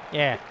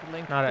 Yeah.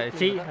 Not a...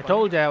 See, I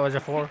told you it was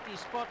a 4.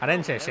 I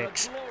didn't say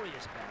 6.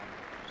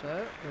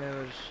 So, there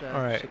was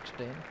All right.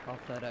 16 off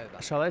that over.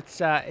 So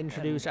let's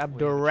introduce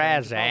Abdur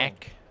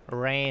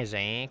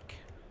Razak.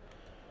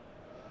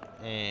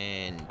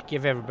 And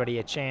give everybody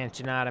a chance,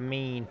 you know what I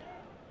mean?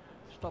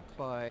 Stopped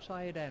by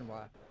Saeed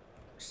Anwar.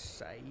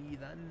 Saeed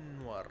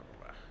Anwar.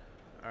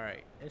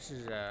 Alright, this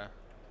is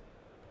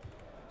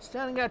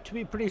starting out to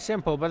be pretty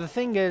simple, but the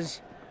thing is...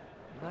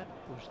 That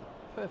was the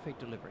perfect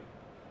delivery.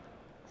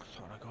 I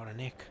thought I got a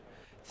nick.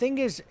 Thing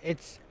is,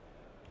 it's...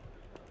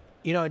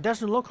 You know, it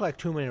doesn't look like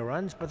too many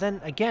runs, but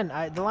then again,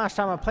 the last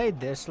time I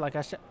played this, like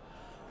I said...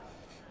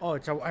 Oh,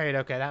 it's a wide.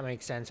 Okay, that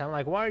makes sense. I'm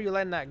like, why are you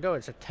letting that go?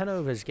 It's a 10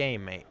 overs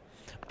game, mate.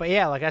 But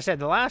yeah, like I said,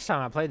 the last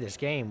time I played this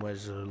game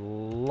was a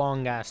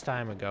long-ass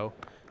time ago.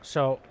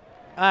 So,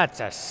 that's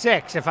a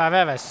 6 if I've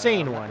ever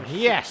seen one.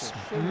 Yes,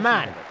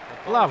 man.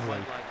 Lovely.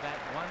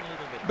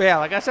 But yeah,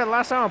 like I said,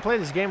 last time I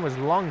played this game was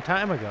a long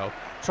time ago.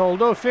 So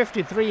although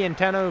 53 in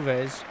 10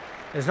 overs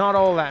is not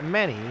all that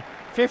many,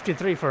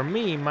 53 for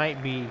me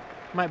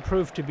might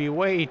prove to be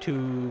way too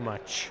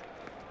much.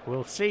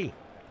 We'll see.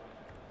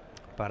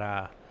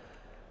 But,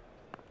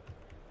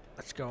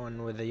 let's go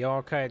in with the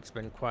Yorker. It's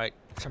been quite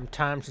some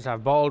time since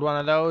I've bowled one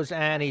of those,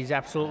 and he's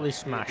absolutely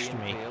smashed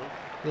me.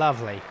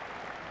 Lovely.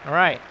 All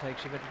right.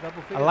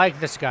 I like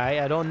this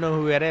guy. I don't know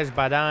who it is,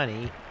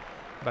 Badani,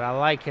 but I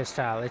like his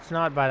style. It's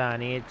not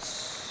Badani.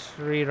 It's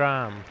Sri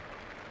Ram.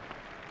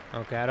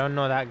 Okay, I don't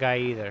know that guy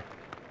either.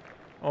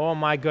 Oh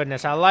my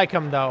goodness, I like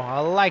him though. I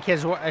like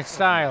his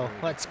style.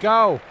 Let's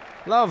go.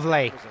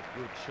 Lovely. That was a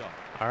good shot.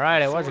 All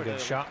right, it was a Saw it good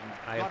early shot. and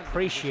I got into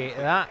appreciate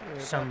position that. We're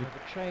about Some. to have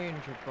a change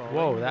of bowling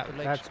Whoa, with that the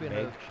leg that's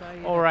spinner big.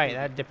 Shade All right, Afridi.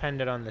 that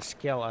depended on the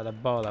skill of the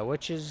bowler,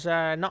 which is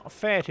not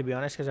fair to be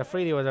honest, because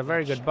Afridi was a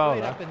very good Straight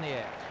bowler. up in the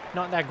air.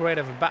 Not that great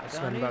of a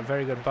batsman, Badani but a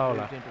very good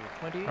bowler. moved into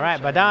the 20s, All right,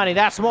 so Badani,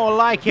 that's more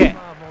like it.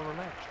 far more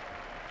relaxed.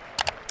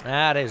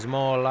 That is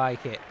more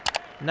like it.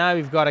 Now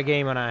we've got a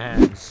game on our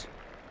hands.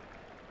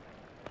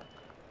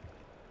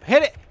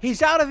 Hit it!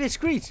 He's out of his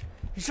crease!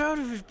 He's out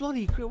of his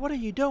bloody crease. What are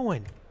you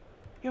doing?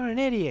 You're an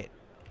idiot.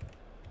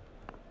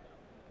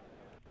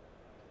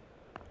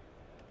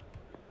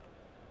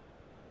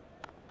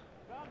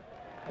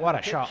 What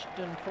a shot. Pitched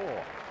and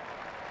 4.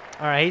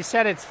 Alright, he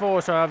said it's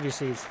 4, so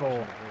obviously it's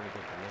 4.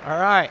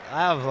 Alright,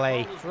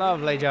 lovely. Bowlers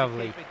Lovely, really need to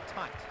lovely. keep it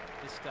tight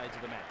this stage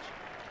of the match.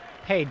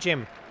 Hey,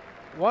 Jim.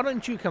 Why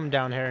don't you come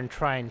down here and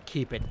try and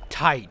keep it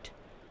tight?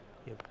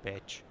 You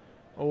bitch.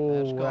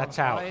 Oh, that's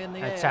out.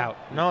 That's out.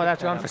 No,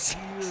 that's gone for 6.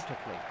 Beautifully.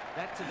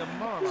 That's a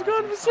demoralising He's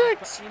gone for sight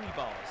 6. for any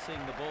bowler seeing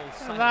the ball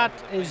sail So that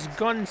over the is fence.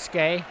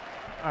 Gunskay.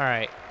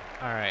 Alright.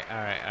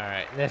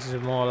 Alright. This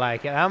is more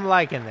like it. I'm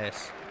liking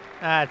this.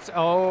 That's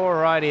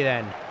alrighty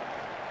then.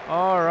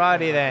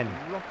 Alrighty then.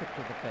 Rocket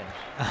to the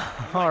fence.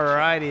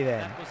 Alrighty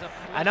then. That was a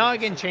I know I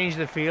pleasant can sight. change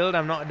the field.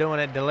 I'm not doing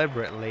it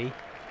deliberately.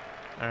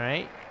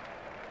 Alright.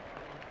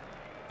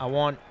 I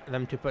want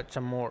them to put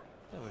some more.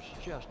 That was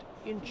just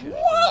inches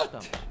What? from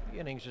the stumps. The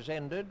innings has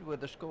ended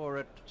with the score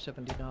at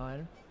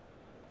 79.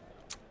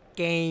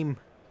 Game.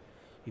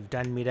 You've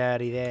done me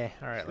dirty there.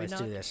 Alright, let's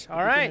do this.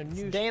 Alright,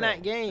 it's day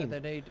night game. So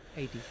they need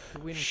 80 to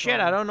win. Shit,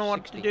 from I don't know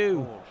what to 60 do.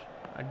 balls.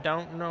 I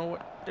don't know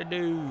what to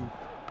do.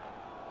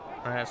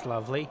 Alright, that's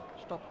lovely.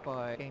 Stopped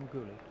by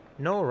Ganguly.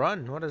 No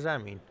run. What does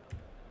that mean?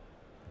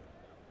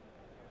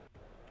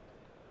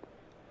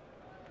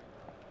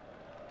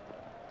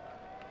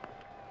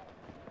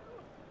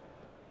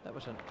 That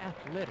was an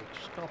athletic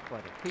stop by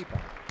the keeper.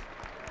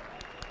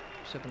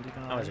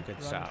 79 That was a good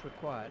runs stop.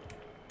 required.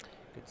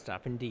 Good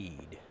stop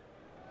indeed.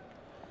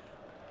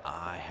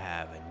 I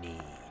have a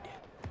need.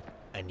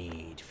 A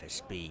need for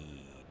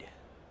speed.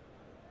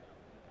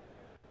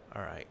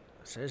 Alright,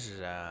 so this is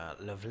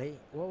lovely.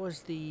 What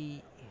was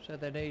the... So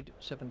they need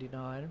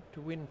 79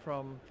 to win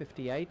from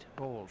 58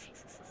 balls.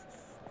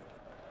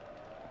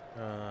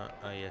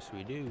 yes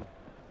we do.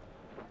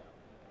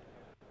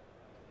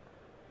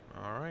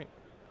 Alright.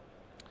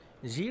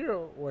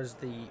 0 was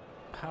the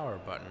power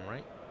button,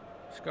 right?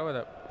 Let's go with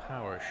a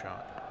power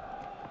shot.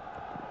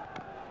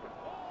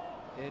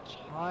 It's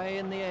high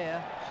in the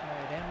air.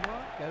 Syed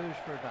Anwar goes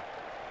for a duck.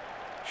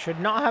 Should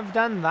not have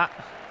done that.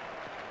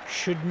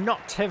 Should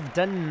not have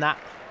done that.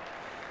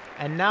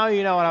 And now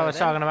you know what I So was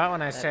then, talking about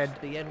when I that's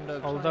said, the end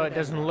of although it Syed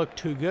doesn't Anwar. look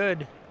too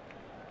good.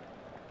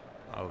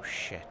 Oh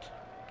shit.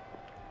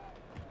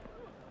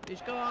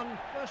 He's gone.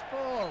 First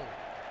ball.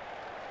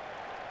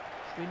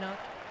 Srinath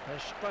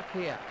has struck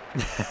here.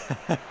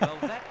 Well,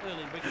 that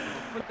early wicket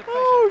will put the pressure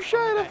Oh on shit,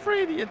 the I'm batter.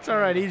 afraid it's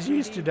alright, he's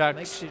used to Makes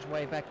ducks. his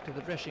way back to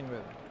the dressing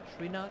room.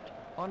 Srinath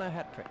on a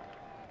hat trick.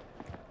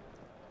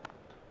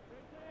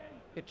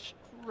 It's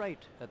straight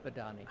at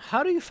Badani.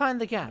 How do you find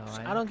the gaps?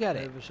 9 I don't get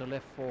it. overs are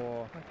left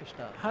for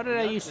Pakistan. How did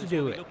I used to Youngsters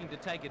do will be it? looking to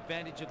take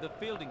advantage of the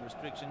fielding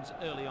restrictions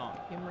early on.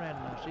 Imran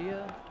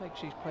Nazir takes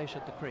his place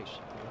at the crease.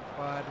 The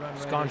required run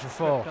It's rate gone is for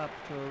 4. crept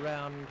up to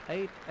around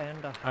 8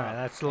 and a half. Alright,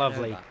 that's and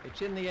lovely. over.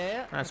 It's in the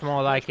air. That's the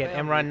more like first it.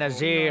 boundary Imran for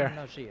Nazir. Imran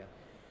Nazir.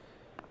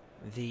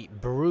 The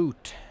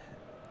brute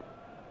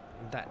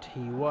that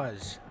he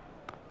was.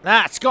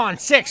 That's gone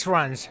 6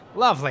 runs.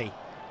 Lovely.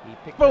 He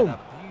picked Boom. that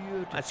up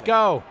beautifully. Let's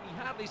go. He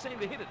hardly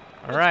seemed to hit it.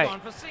 All right. It's gone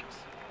for 6.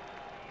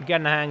 I'm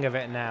getting the hang of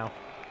it now.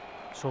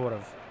 Sort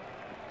of.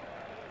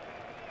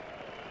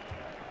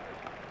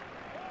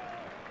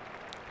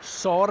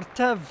 Sort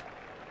of.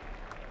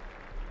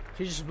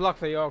 You just block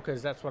the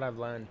Yorkers, that's what I've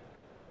learned.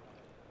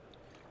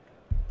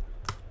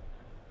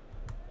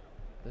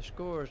 The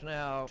score is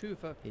now 2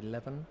 for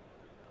 11.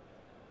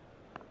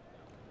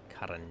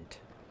 Current.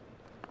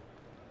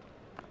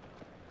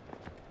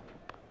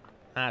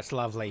 That's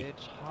lovely.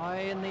 It's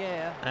high in the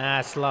air.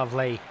 That's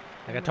lovely.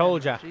 Like I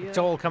told you, it's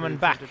all coming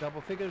moves back. into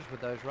double figures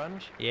with those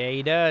runs. Yeah,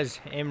 he does.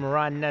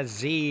 Imran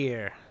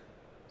Nazir.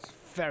 It's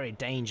very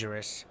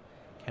dangerous.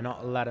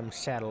 Cannot let him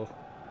settle.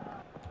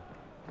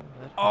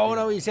 That could Oh be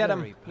no, a he's hit him.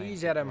 very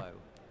He's painful hit him. blow.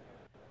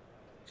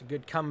 It's a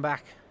good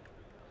comeback.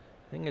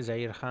 I think it's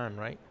Zahir Khan,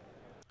 right?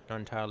 Not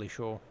entirely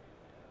sure.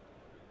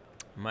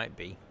 Might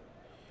be.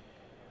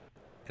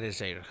 It is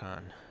Zahir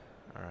Khan.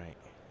 Alright.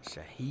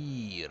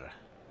 Zahir.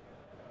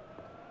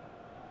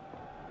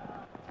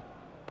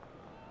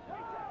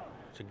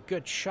 It's a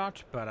good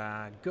shot, but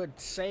a good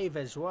save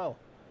as well.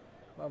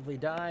 Lovely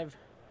dive.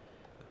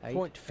 8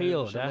 Point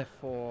field, overs are eh? left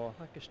for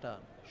Pakistan.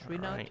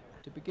 Srinath Alright.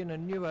 to begin a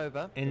new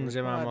over. The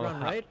Inzamam required al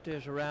run Haq. rate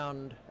is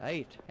around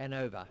 8 and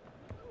over.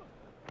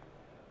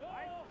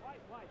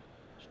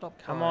 Stop.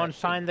 Come on,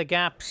 find the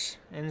gaps,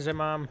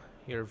 Inzamam.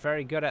 You're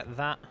very good at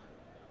that.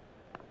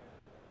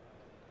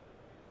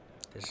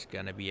 This is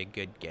gonna be a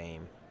good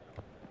game.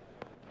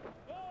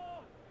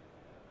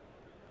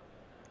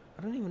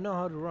 I don't even know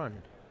how to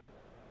run.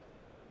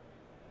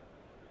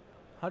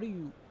 How do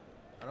you...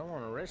 I don't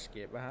want to risk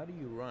it, but how do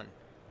you run?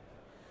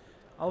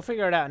 I'll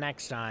figure it out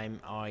next time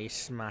I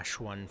smash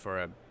one for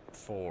a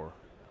 4.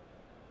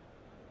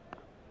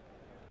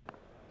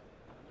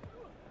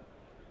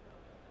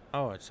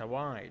 Oh, it's a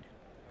wide.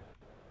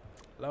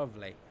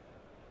 Lovely.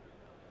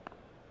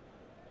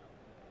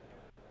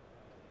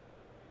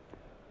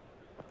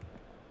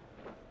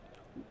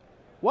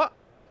 What?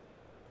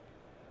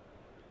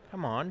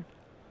 Come on.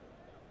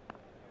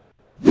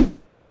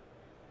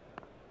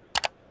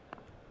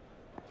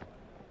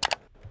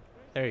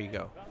 There you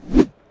go.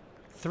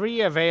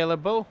 3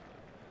 available.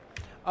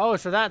 Oh,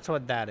 so that's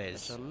what that is.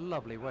 It's a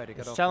lovely way to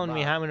get off. It's telling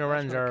me how many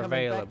runs are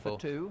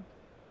available.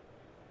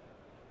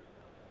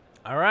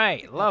 All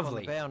right,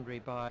 lovely. Boundary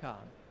by Khan.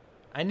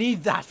 I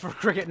need that for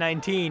Cricket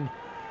 19,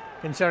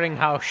 considering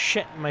how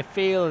shit my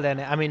field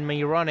and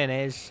my running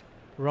is.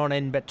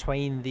 Running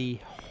between the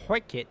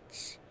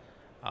wickets.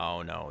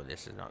 Oh no,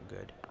 this is not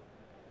good.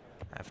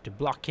 I have to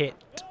block it.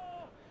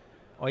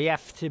 Oh, you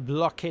have to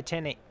block it,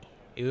 innit?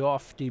 You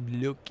have to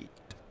block it.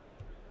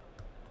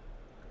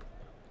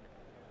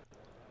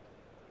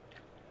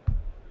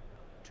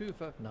 Two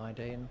for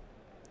 19.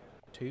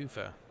 2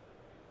 for.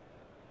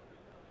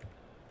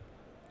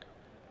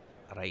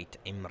 Right,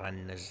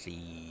 Imran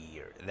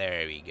Nazir.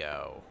 There we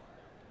go.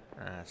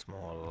 That's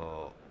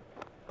more.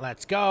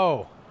 Let's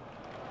go.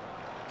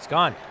 It's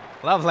gone.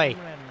 Lovely.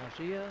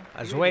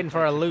 I was waiting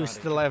for a loose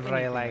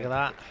delivery like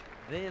that.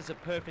 There's a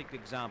perfect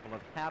example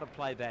of how to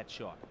play that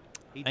shot.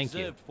 He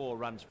deserved 4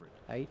 runs for it.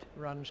 8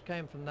 runs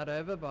came from that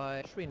over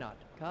by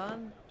Srinath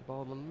Khan to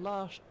bowl the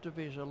last of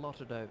his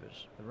allotted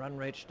overs. The run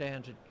rate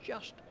stands at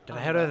just. Did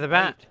I hit over the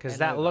bat? Because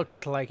that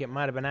looked like it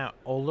might have been out,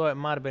 although it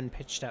might have been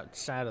pitched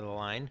outside of the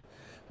line.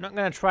 I'm not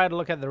going to try to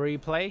look at the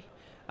replay,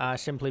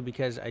 simply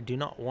because I do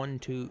not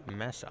want to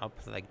mess up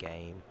the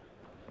game.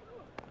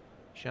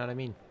 You know what I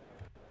mean?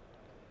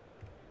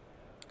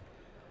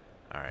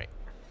 All right.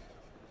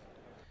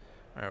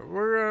 All right,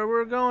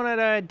 we're going at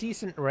a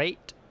decent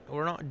rate.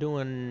 We're not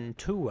doing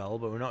too well,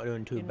 but we're not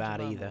doing too bad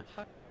either.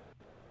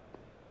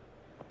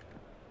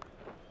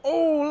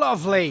 Oh,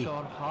 lovely!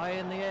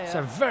 It's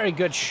a very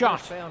good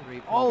shot.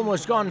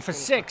 Almost gone for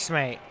 6,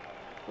 mate.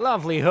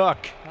 Lovely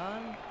hook.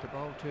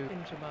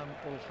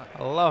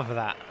 I love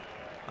that.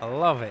 I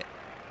love it.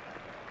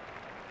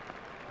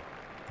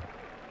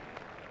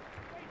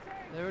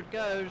 There it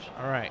goes.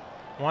 All right,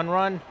 1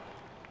 run.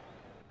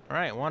 All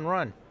right, 1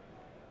 run.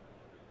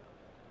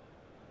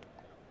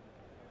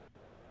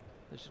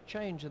 There's a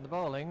change in the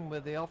bowling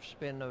with the off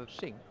spin of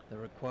Singh. The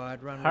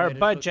required run.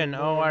 Harbhajan.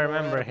 Oh, I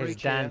remember his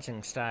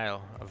dancing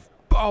style of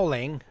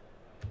bowling.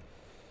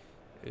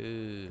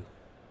 Ooh.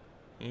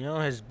 You know,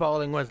 his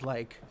bowling was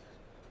like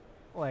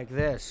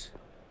this.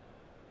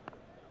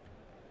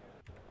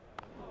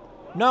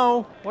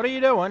 No, what are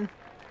you doing?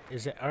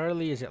 Is it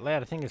early? Is it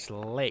late? I think it's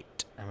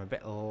late. I'm a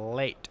bit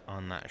late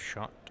on that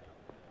shot.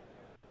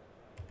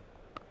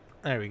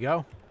 There we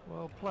go.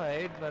 Well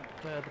played, but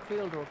the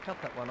fielder will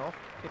cut that one off.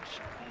 It's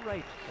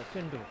great for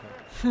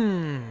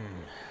Tendulkar.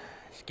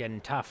 It's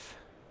getting tough.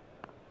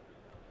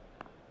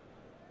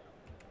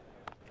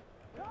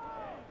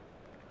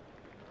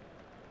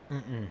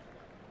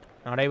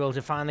 Not able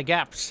to find the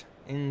gaps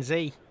in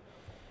Z.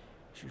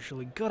 He's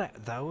usually good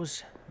at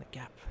those. The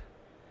gap.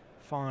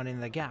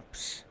 Finding the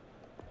gaps.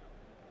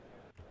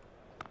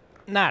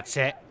 And that's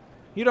it.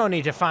 You don't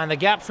need to find the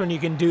gaps when you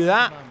can do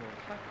that.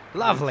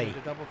 Lovely.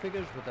 Double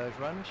figures with those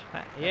runs.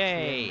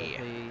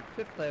 Yay.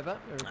 The 5th over.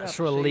 That's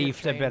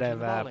relieved a bit of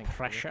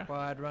pressure. The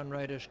required run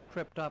rate has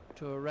crept up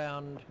to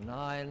around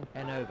 9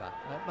 and over.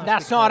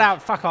 That's not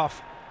out. Fuck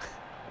off.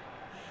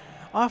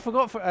 Oh, I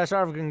forgot.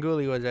 Sarv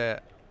Ganguly was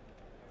a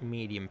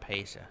medium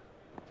pacer.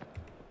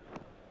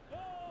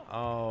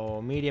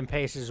 Oh, medium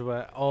pacers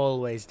were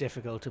always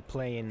difficult to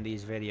play in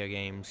these video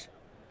games.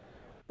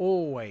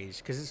 Always,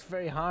 because it's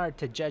very hard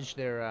to judge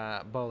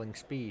their bowling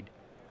speed.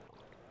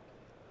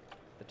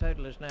 The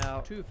total is now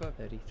 2 for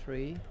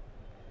 33.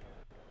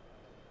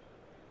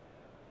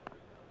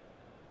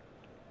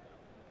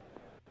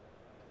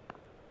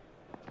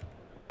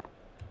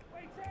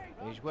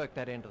 He's worked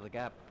that into the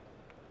gap.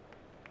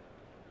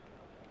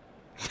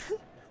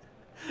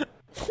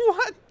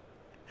 What?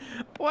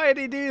 Why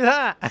did he do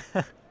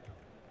that?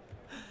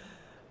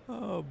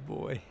 Oh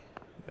boy,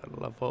 gotta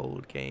love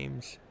old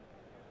games.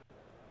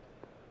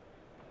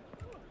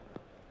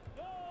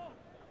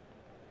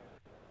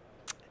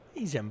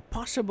 He's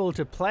impossible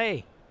to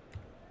play.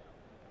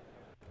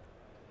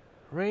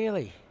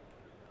 Really?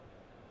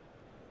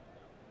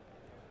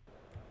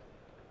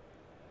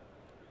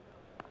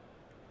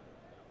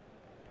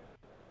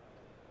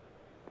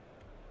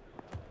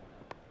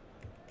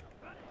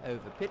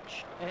 Over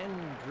pitch and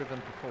driven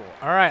to 4.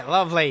 All right,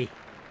 lovely.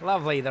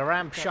 Lovely, the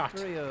ramp shot.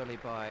 Very early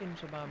by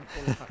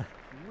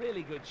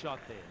Really good shot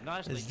there.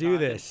 Nicely Let's do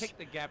timed and this. picked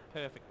the gap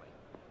perfectly.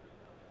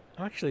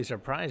 I'm actually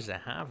surprised to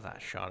have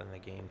that shot in the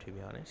game, to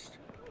be honest.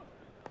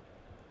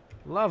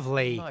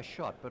 Lovely. Nice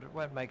shot, but it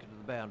won't make it to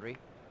the boundary.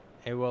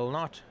 It will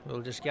not.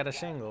 We'll just get a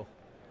single.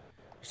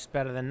 It's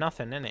better than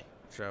nothing, isn't it?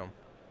 So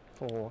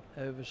 4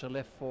 overs are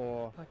left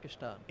for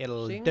Pakistan.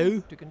 It'll Singh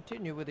do. to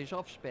continue with his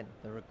off-spin.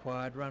 The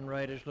required run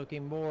rate is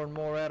looking more and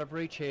more out of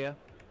reach here.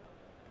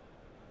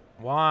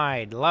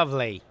 wide.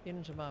 Lovely.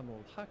 Inzamam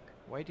ul Haq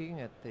waiting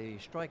at the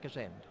striker's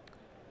end.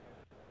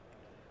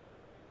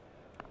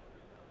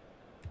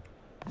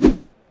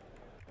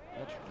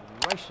 That's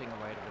racing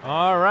away to the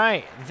All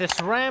right. This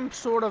ramp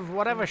sort of,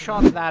 whatever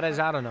shot that is,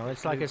 I don't know.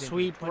 It's like a Moved into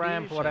sweep the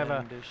ramp, 20s whatever.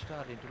 and is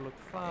starting to look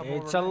far more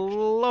It's a relaxed.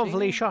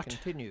 lovely Singh shot.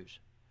 Continues.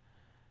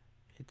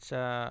 It's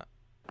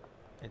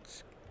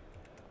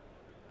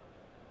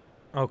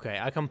okay.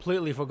 I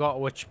completely forgot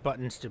which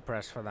buttons to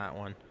press for that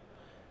one.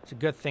 It's a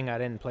good thing I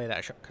didn't play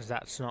that shot because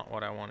that's not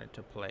what I wanted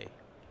to play.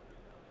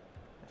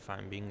 If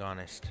I'm being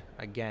honest.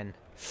 Again,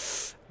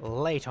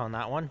 late on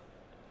that one.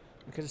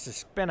 Because it's a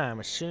spinner, I'm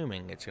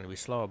assuming it's going to be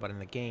slower, but in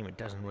the game it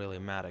doesn't really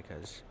matter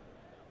because,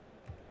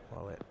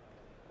 well,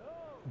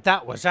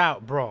 that was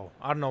out, bro.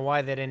 I don't know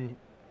why they didn't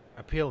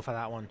appeal for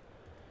that one.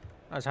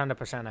 That was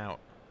 100% out.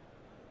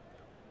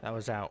 That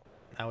was out.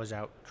 That was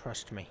out.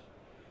 Trust me.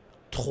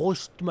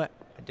 Trust me.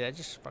 Did I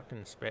just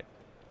fucking spit?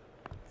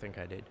 I think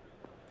I did.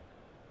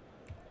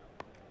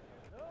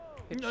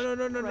 It's No.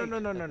 straight No.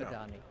 for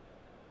Badani.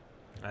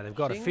 They've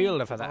got a Singh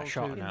fielder for to that bowl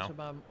shot to now.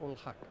 Inzamam ul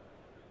Haq.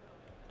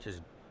 Which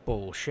is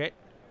bullshit.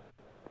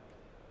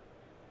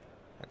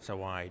 That's a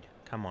wide.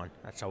 Come on.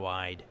 That's a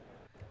wide.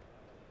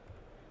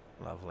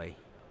 Lovely.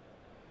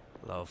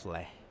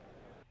 Lovely.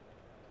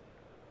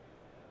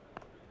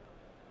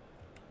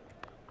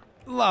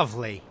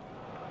 Lovely.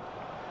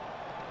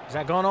 Is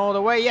that gone all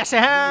the way? Yes, it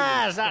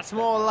has! That's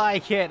more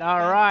like it.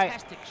 All right.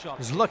 Fantastic shot.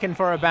 He's looking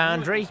for a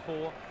boundary.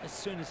 As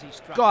soon as he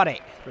struck. Got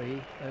it.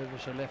 3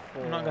 overs are left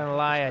for I'm not going to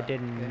lie, I Pakistan.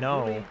 didn't They're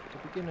know ready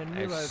to begin a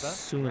new over. as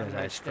soon Run as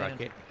I rate struck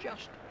stands it.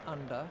 Just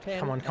under 10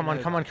 Come on, and come on,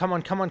 come over. on, come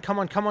on, come on, come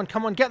on, come on,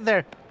 come on, get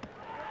there.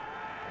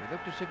 He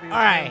looked as if he was All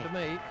right.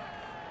 coming to me.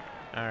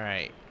 All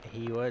right,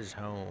 he was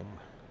home,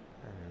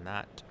 and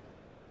that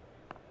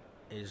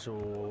is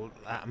all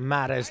that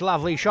matters.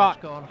 Lovely shot.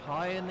 It's gone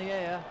high in the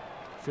air.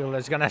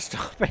 Fielder's gonna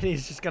stop it.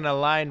 He's just gonna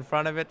lie in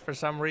front of it for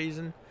some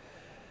reason.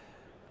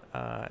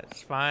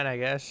 It's fine, I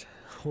guess.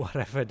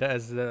 Whatever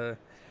does the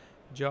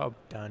job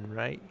done,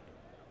 right?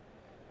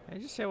 I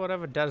just say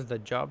whatever does the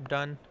job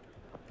done.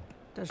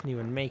 Doesn't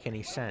even make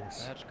any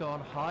sense. That's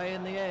gone high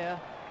in the air.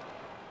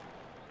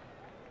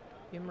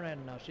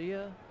 Imran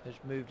Nazir has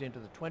moved into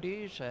the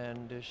 20s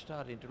and is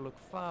starting to look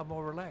far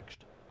more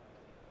relaxed.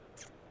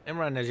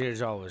 Imran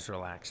Nazir's always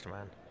relaxed,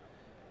 man.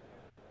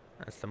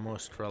 That's the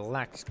most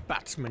relaxed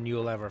batsman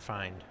you'll ever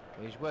find.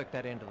 He's worked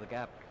that into the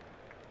gap.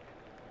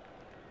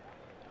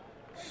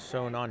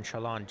 So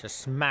nonchalant, just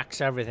smacks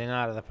everything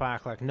out of the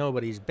park like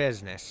nobody's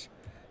business.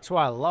 That's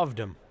why I loved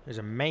him. He was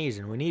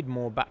amazing. We need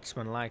more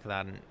batsmen like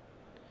that in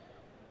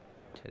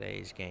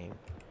today's game.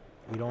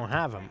 We don't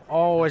have him.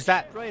 Oh, is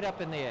that Straight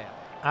up in the air.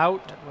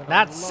 out? That went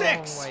That's a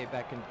long 6. way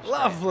back into the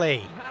Lovely.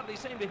 He hardly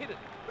seemed to hit it,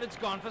 but it's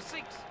gone for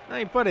 6. Now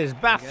he put his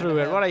bat through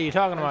it. What are you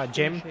talking about,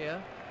 Jim?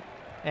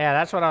 Yeah,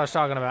 that's what I was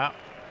talking about.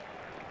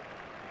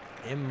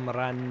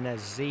 Imran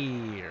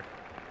Nazir.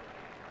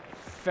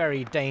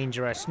 Very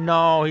dangerous.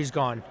 No, he's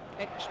gone.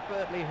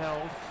 Expertly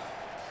held.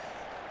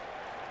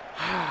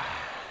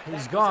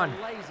 He's That gone. was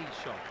a lazy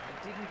shot.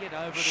 It didn't get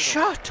over it at all.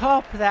 Shut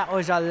up. That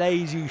was a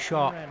lazy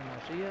shot. Imran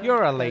Nazir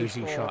You're a goes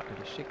lazy for shot.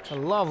 the 6. A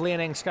lovely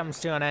innings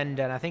comes to an end,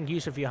 and I think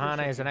Yusuf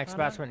Yohana is the next Yohana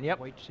batsman. Yep.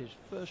 Waits his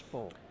first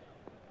ball.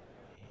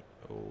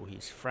 Oh,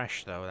 he's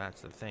fresh, though.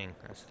 That's the thing.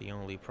 That's the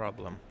only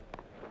problem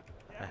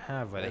I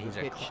have with it. He's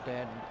a... Pitch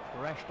stand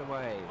crashed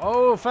away.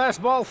 Oh,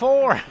 first ball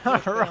 4. All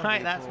Just right,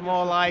 boundary that's for more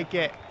Yusuf like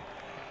it.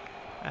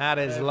 That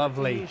is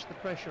lovely. Ease the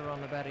pressure on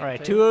the batting All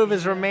right, team. 2 overs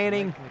India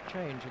remaining. making a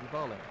change in the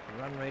bowling.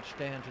 The run rate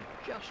stands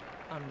at just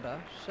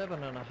under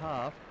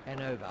 7.5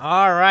 and over.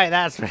 All right,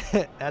 that's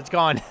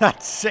gone.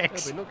 That's They'll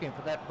 6. be looking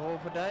for that ball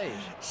for days.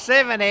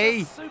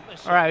 70. Super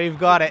shot. All right, we've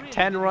got He it. really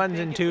 10 didn't runs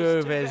dare in get 2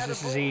 this tip overs. out of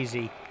This is ball.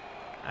 easy.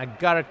 I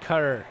got a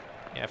cutter.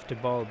 You have to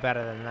bowl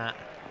better than that.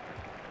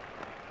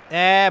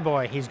 Yeah,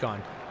 boy, he's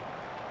gone.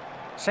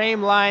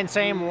 Same line,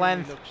 same Really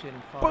length. looks in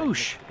fine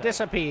Boosh! nick today.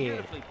 Disappeared.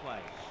 Beautifully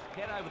played.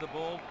 Head over the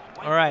ball.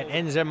 wait All right,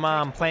 forward,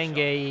 Inzamam takes playing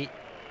the a...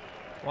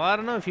 Well, I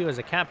don't know if he was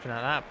a captain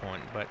at that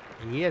point, but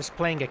he is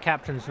playing a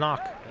captain's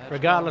knock,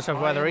 regardless of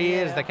whether he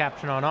is the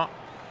captain or not.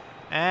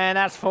 And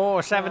that's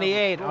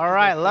 478. All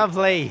right,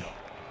 lovely. shot.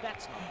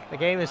 That's not The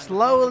game is fine.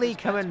 slowly This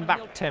coming batsman, back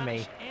he'll to me.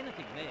 punish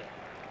anything there.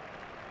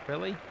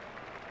 Really?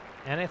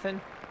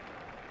 Anything?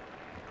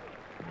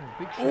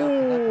 Big shout for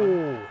that one.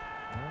 Ooh!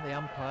 Well, the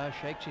umpire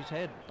shakes his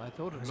head. I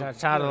thought it It's looked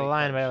outside of the very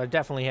line, but close. it was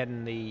definitely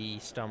hitting the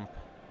stump.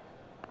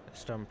 The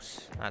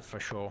stumps, that's for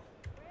sure.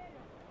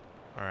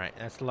 All right,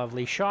 that's a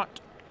lovely shot.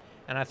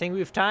 And I think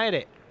we've tied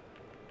it.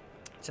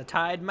 It's a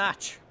tied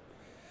match.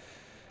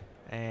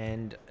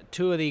 And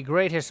 2 of the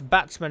greatest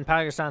batsmen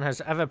Pakistan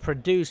has ever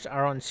produced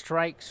are on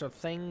strike, so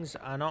things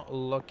are not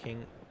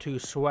looking too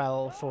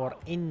swell for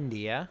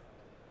India.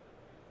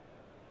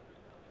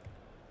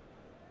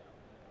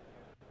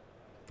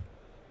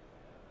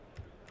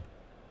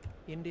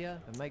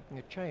 India are making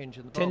a change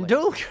in the bowling.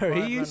 Tendulkar,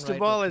 he Wide used run to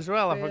bowl rate as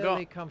well, I fairly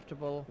forgot.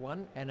 comfortable,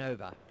 1 and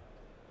over.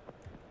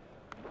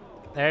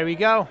 There we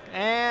go.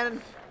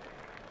 And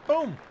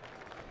boom.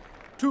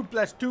 2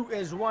 plus 2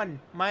 is 1.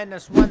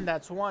 Minus 1,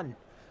 that's 1.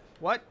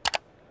 What?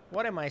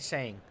 What am I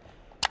saying?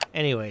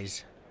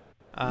 Anyways.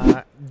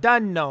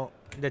 Done no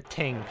the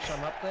thing.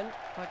 Sum up then.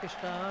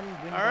 Pakistan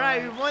win.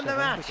 Alright, by we've won the 7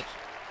 match. wickets.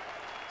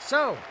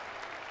 So,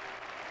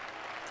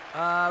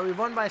 we've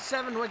won by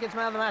 7 wickets.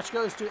 Man of the match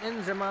goes to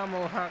Inzamam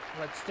ul Haq.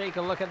 Let's take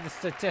a look at the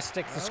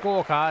statistics, the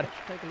scorecard.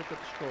 Let's take a look at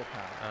the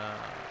scorecard.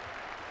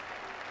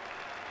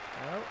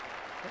 Well,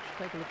 let's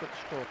take a look at the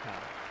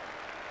scorecard.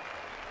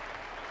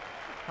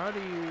 How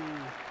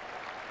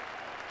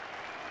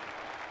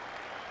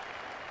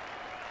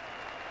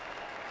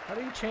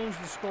do you change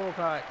the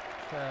scorecard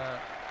to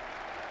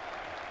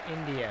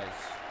India's?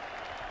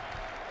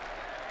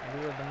 Do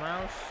it with the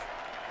mouse?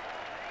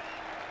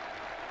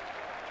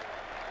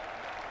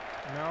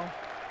 No?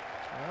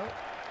 Well,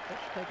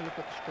 let's take a look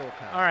at the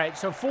scorecard. Alright,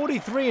 so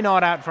 43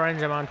 not out for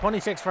Inzamam,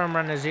 26 from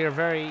Run Nazir.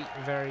 Very,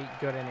 very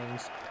good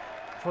innings.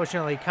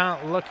 Fortunately,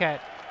 can't look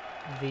at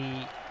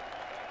the...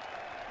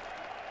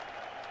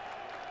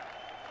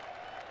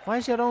 Why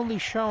is it only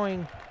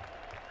showing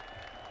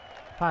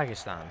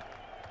Pakistan?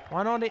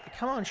 Why not it?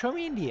 Come on, show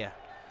me India.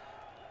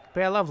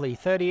 But yeah, lovely.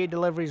 38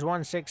 deliveries,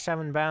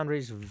 167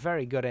 boundaries.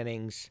 Very good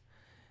innings.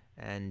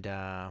 And,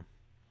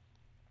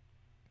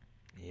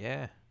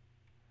 yeah.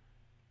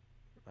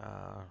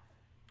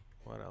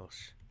 What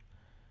else?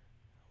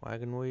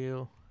 Wagon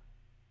wheel.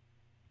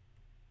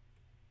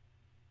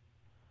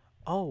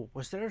 Oh,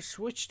 was there a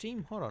switch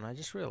team? Hold on, I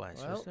just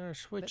realized. Well, was there a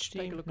switch let's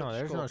take a team? look No, at the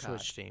there's no scorecard.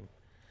 switch team.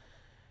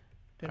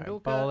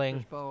 Tendulkar bowling.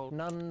 has bowled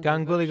none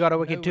Ganguly wickets, got a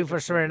wicket no too for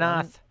wickets but one.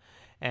 Surinath.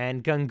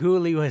 And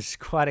Ganguly was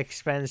quite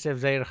expensive.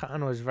 Zair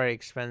Khan was very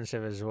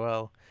expensive as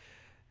well.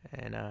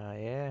 And,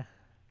 yeah.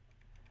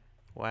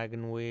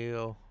 Wagon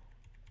wheel.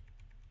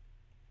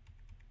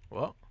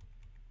 What?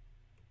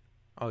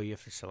 Oh, you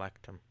have to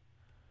select them.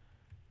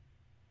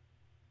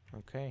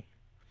 Okay.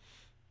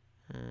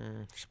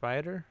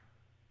 Spider?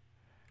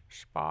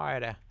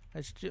 Spider.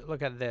 Let's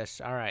look at this.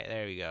 Alright,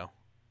 there we go.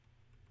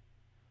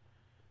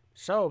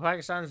 So,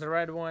 Pakistan's the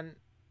red one,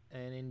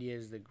 and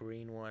India's the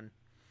green one.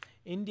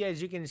 India,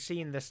 as you can see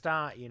in the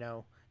start, you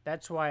know,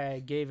 that's why I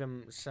gave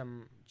him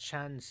some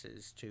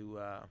chances to,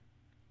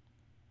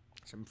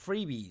 some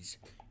freebies,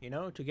 you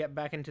know, to get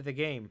back into the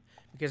game.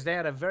 Because they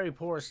had a very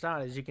poor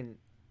start, as you can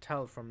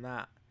tell from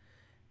that.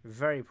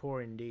 Very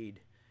poor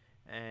indeed.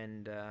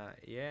 And,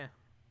 yeah.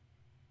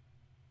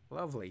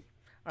 Lovely.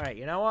 Alright,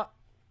 you know what?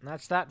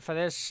 That's that for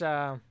this,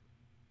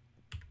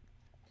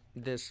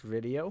 this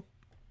video.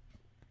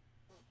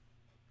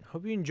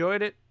 Hope you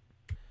enjoyed it.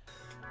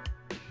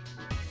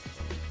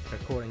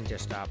 Recording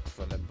just stopped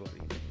for the bloody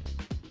thing.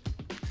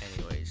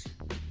 Anyways.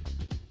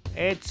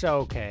 It's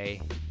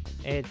okay.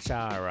 It's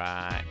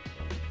alright.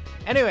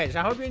 Anyways,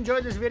 I hope you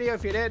enjoyed this video.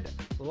 If you did,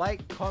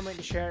 like,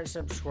 comment, share,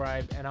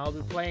 subscribe. And I'll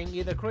be playing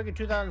either Cricket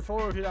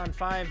 2004 or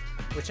 2005.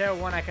 Whichever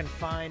one I can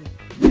find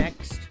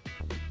next.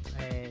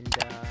 And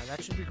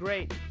that should be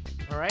great.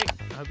 Alright,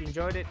 I hope you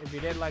enjoyed it. If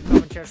you did, like,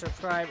 comment, share,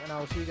 subscribe. And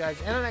I'll see you guys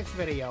in the next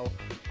video.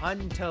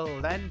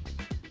 Until then,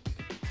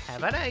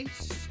 have a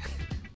nice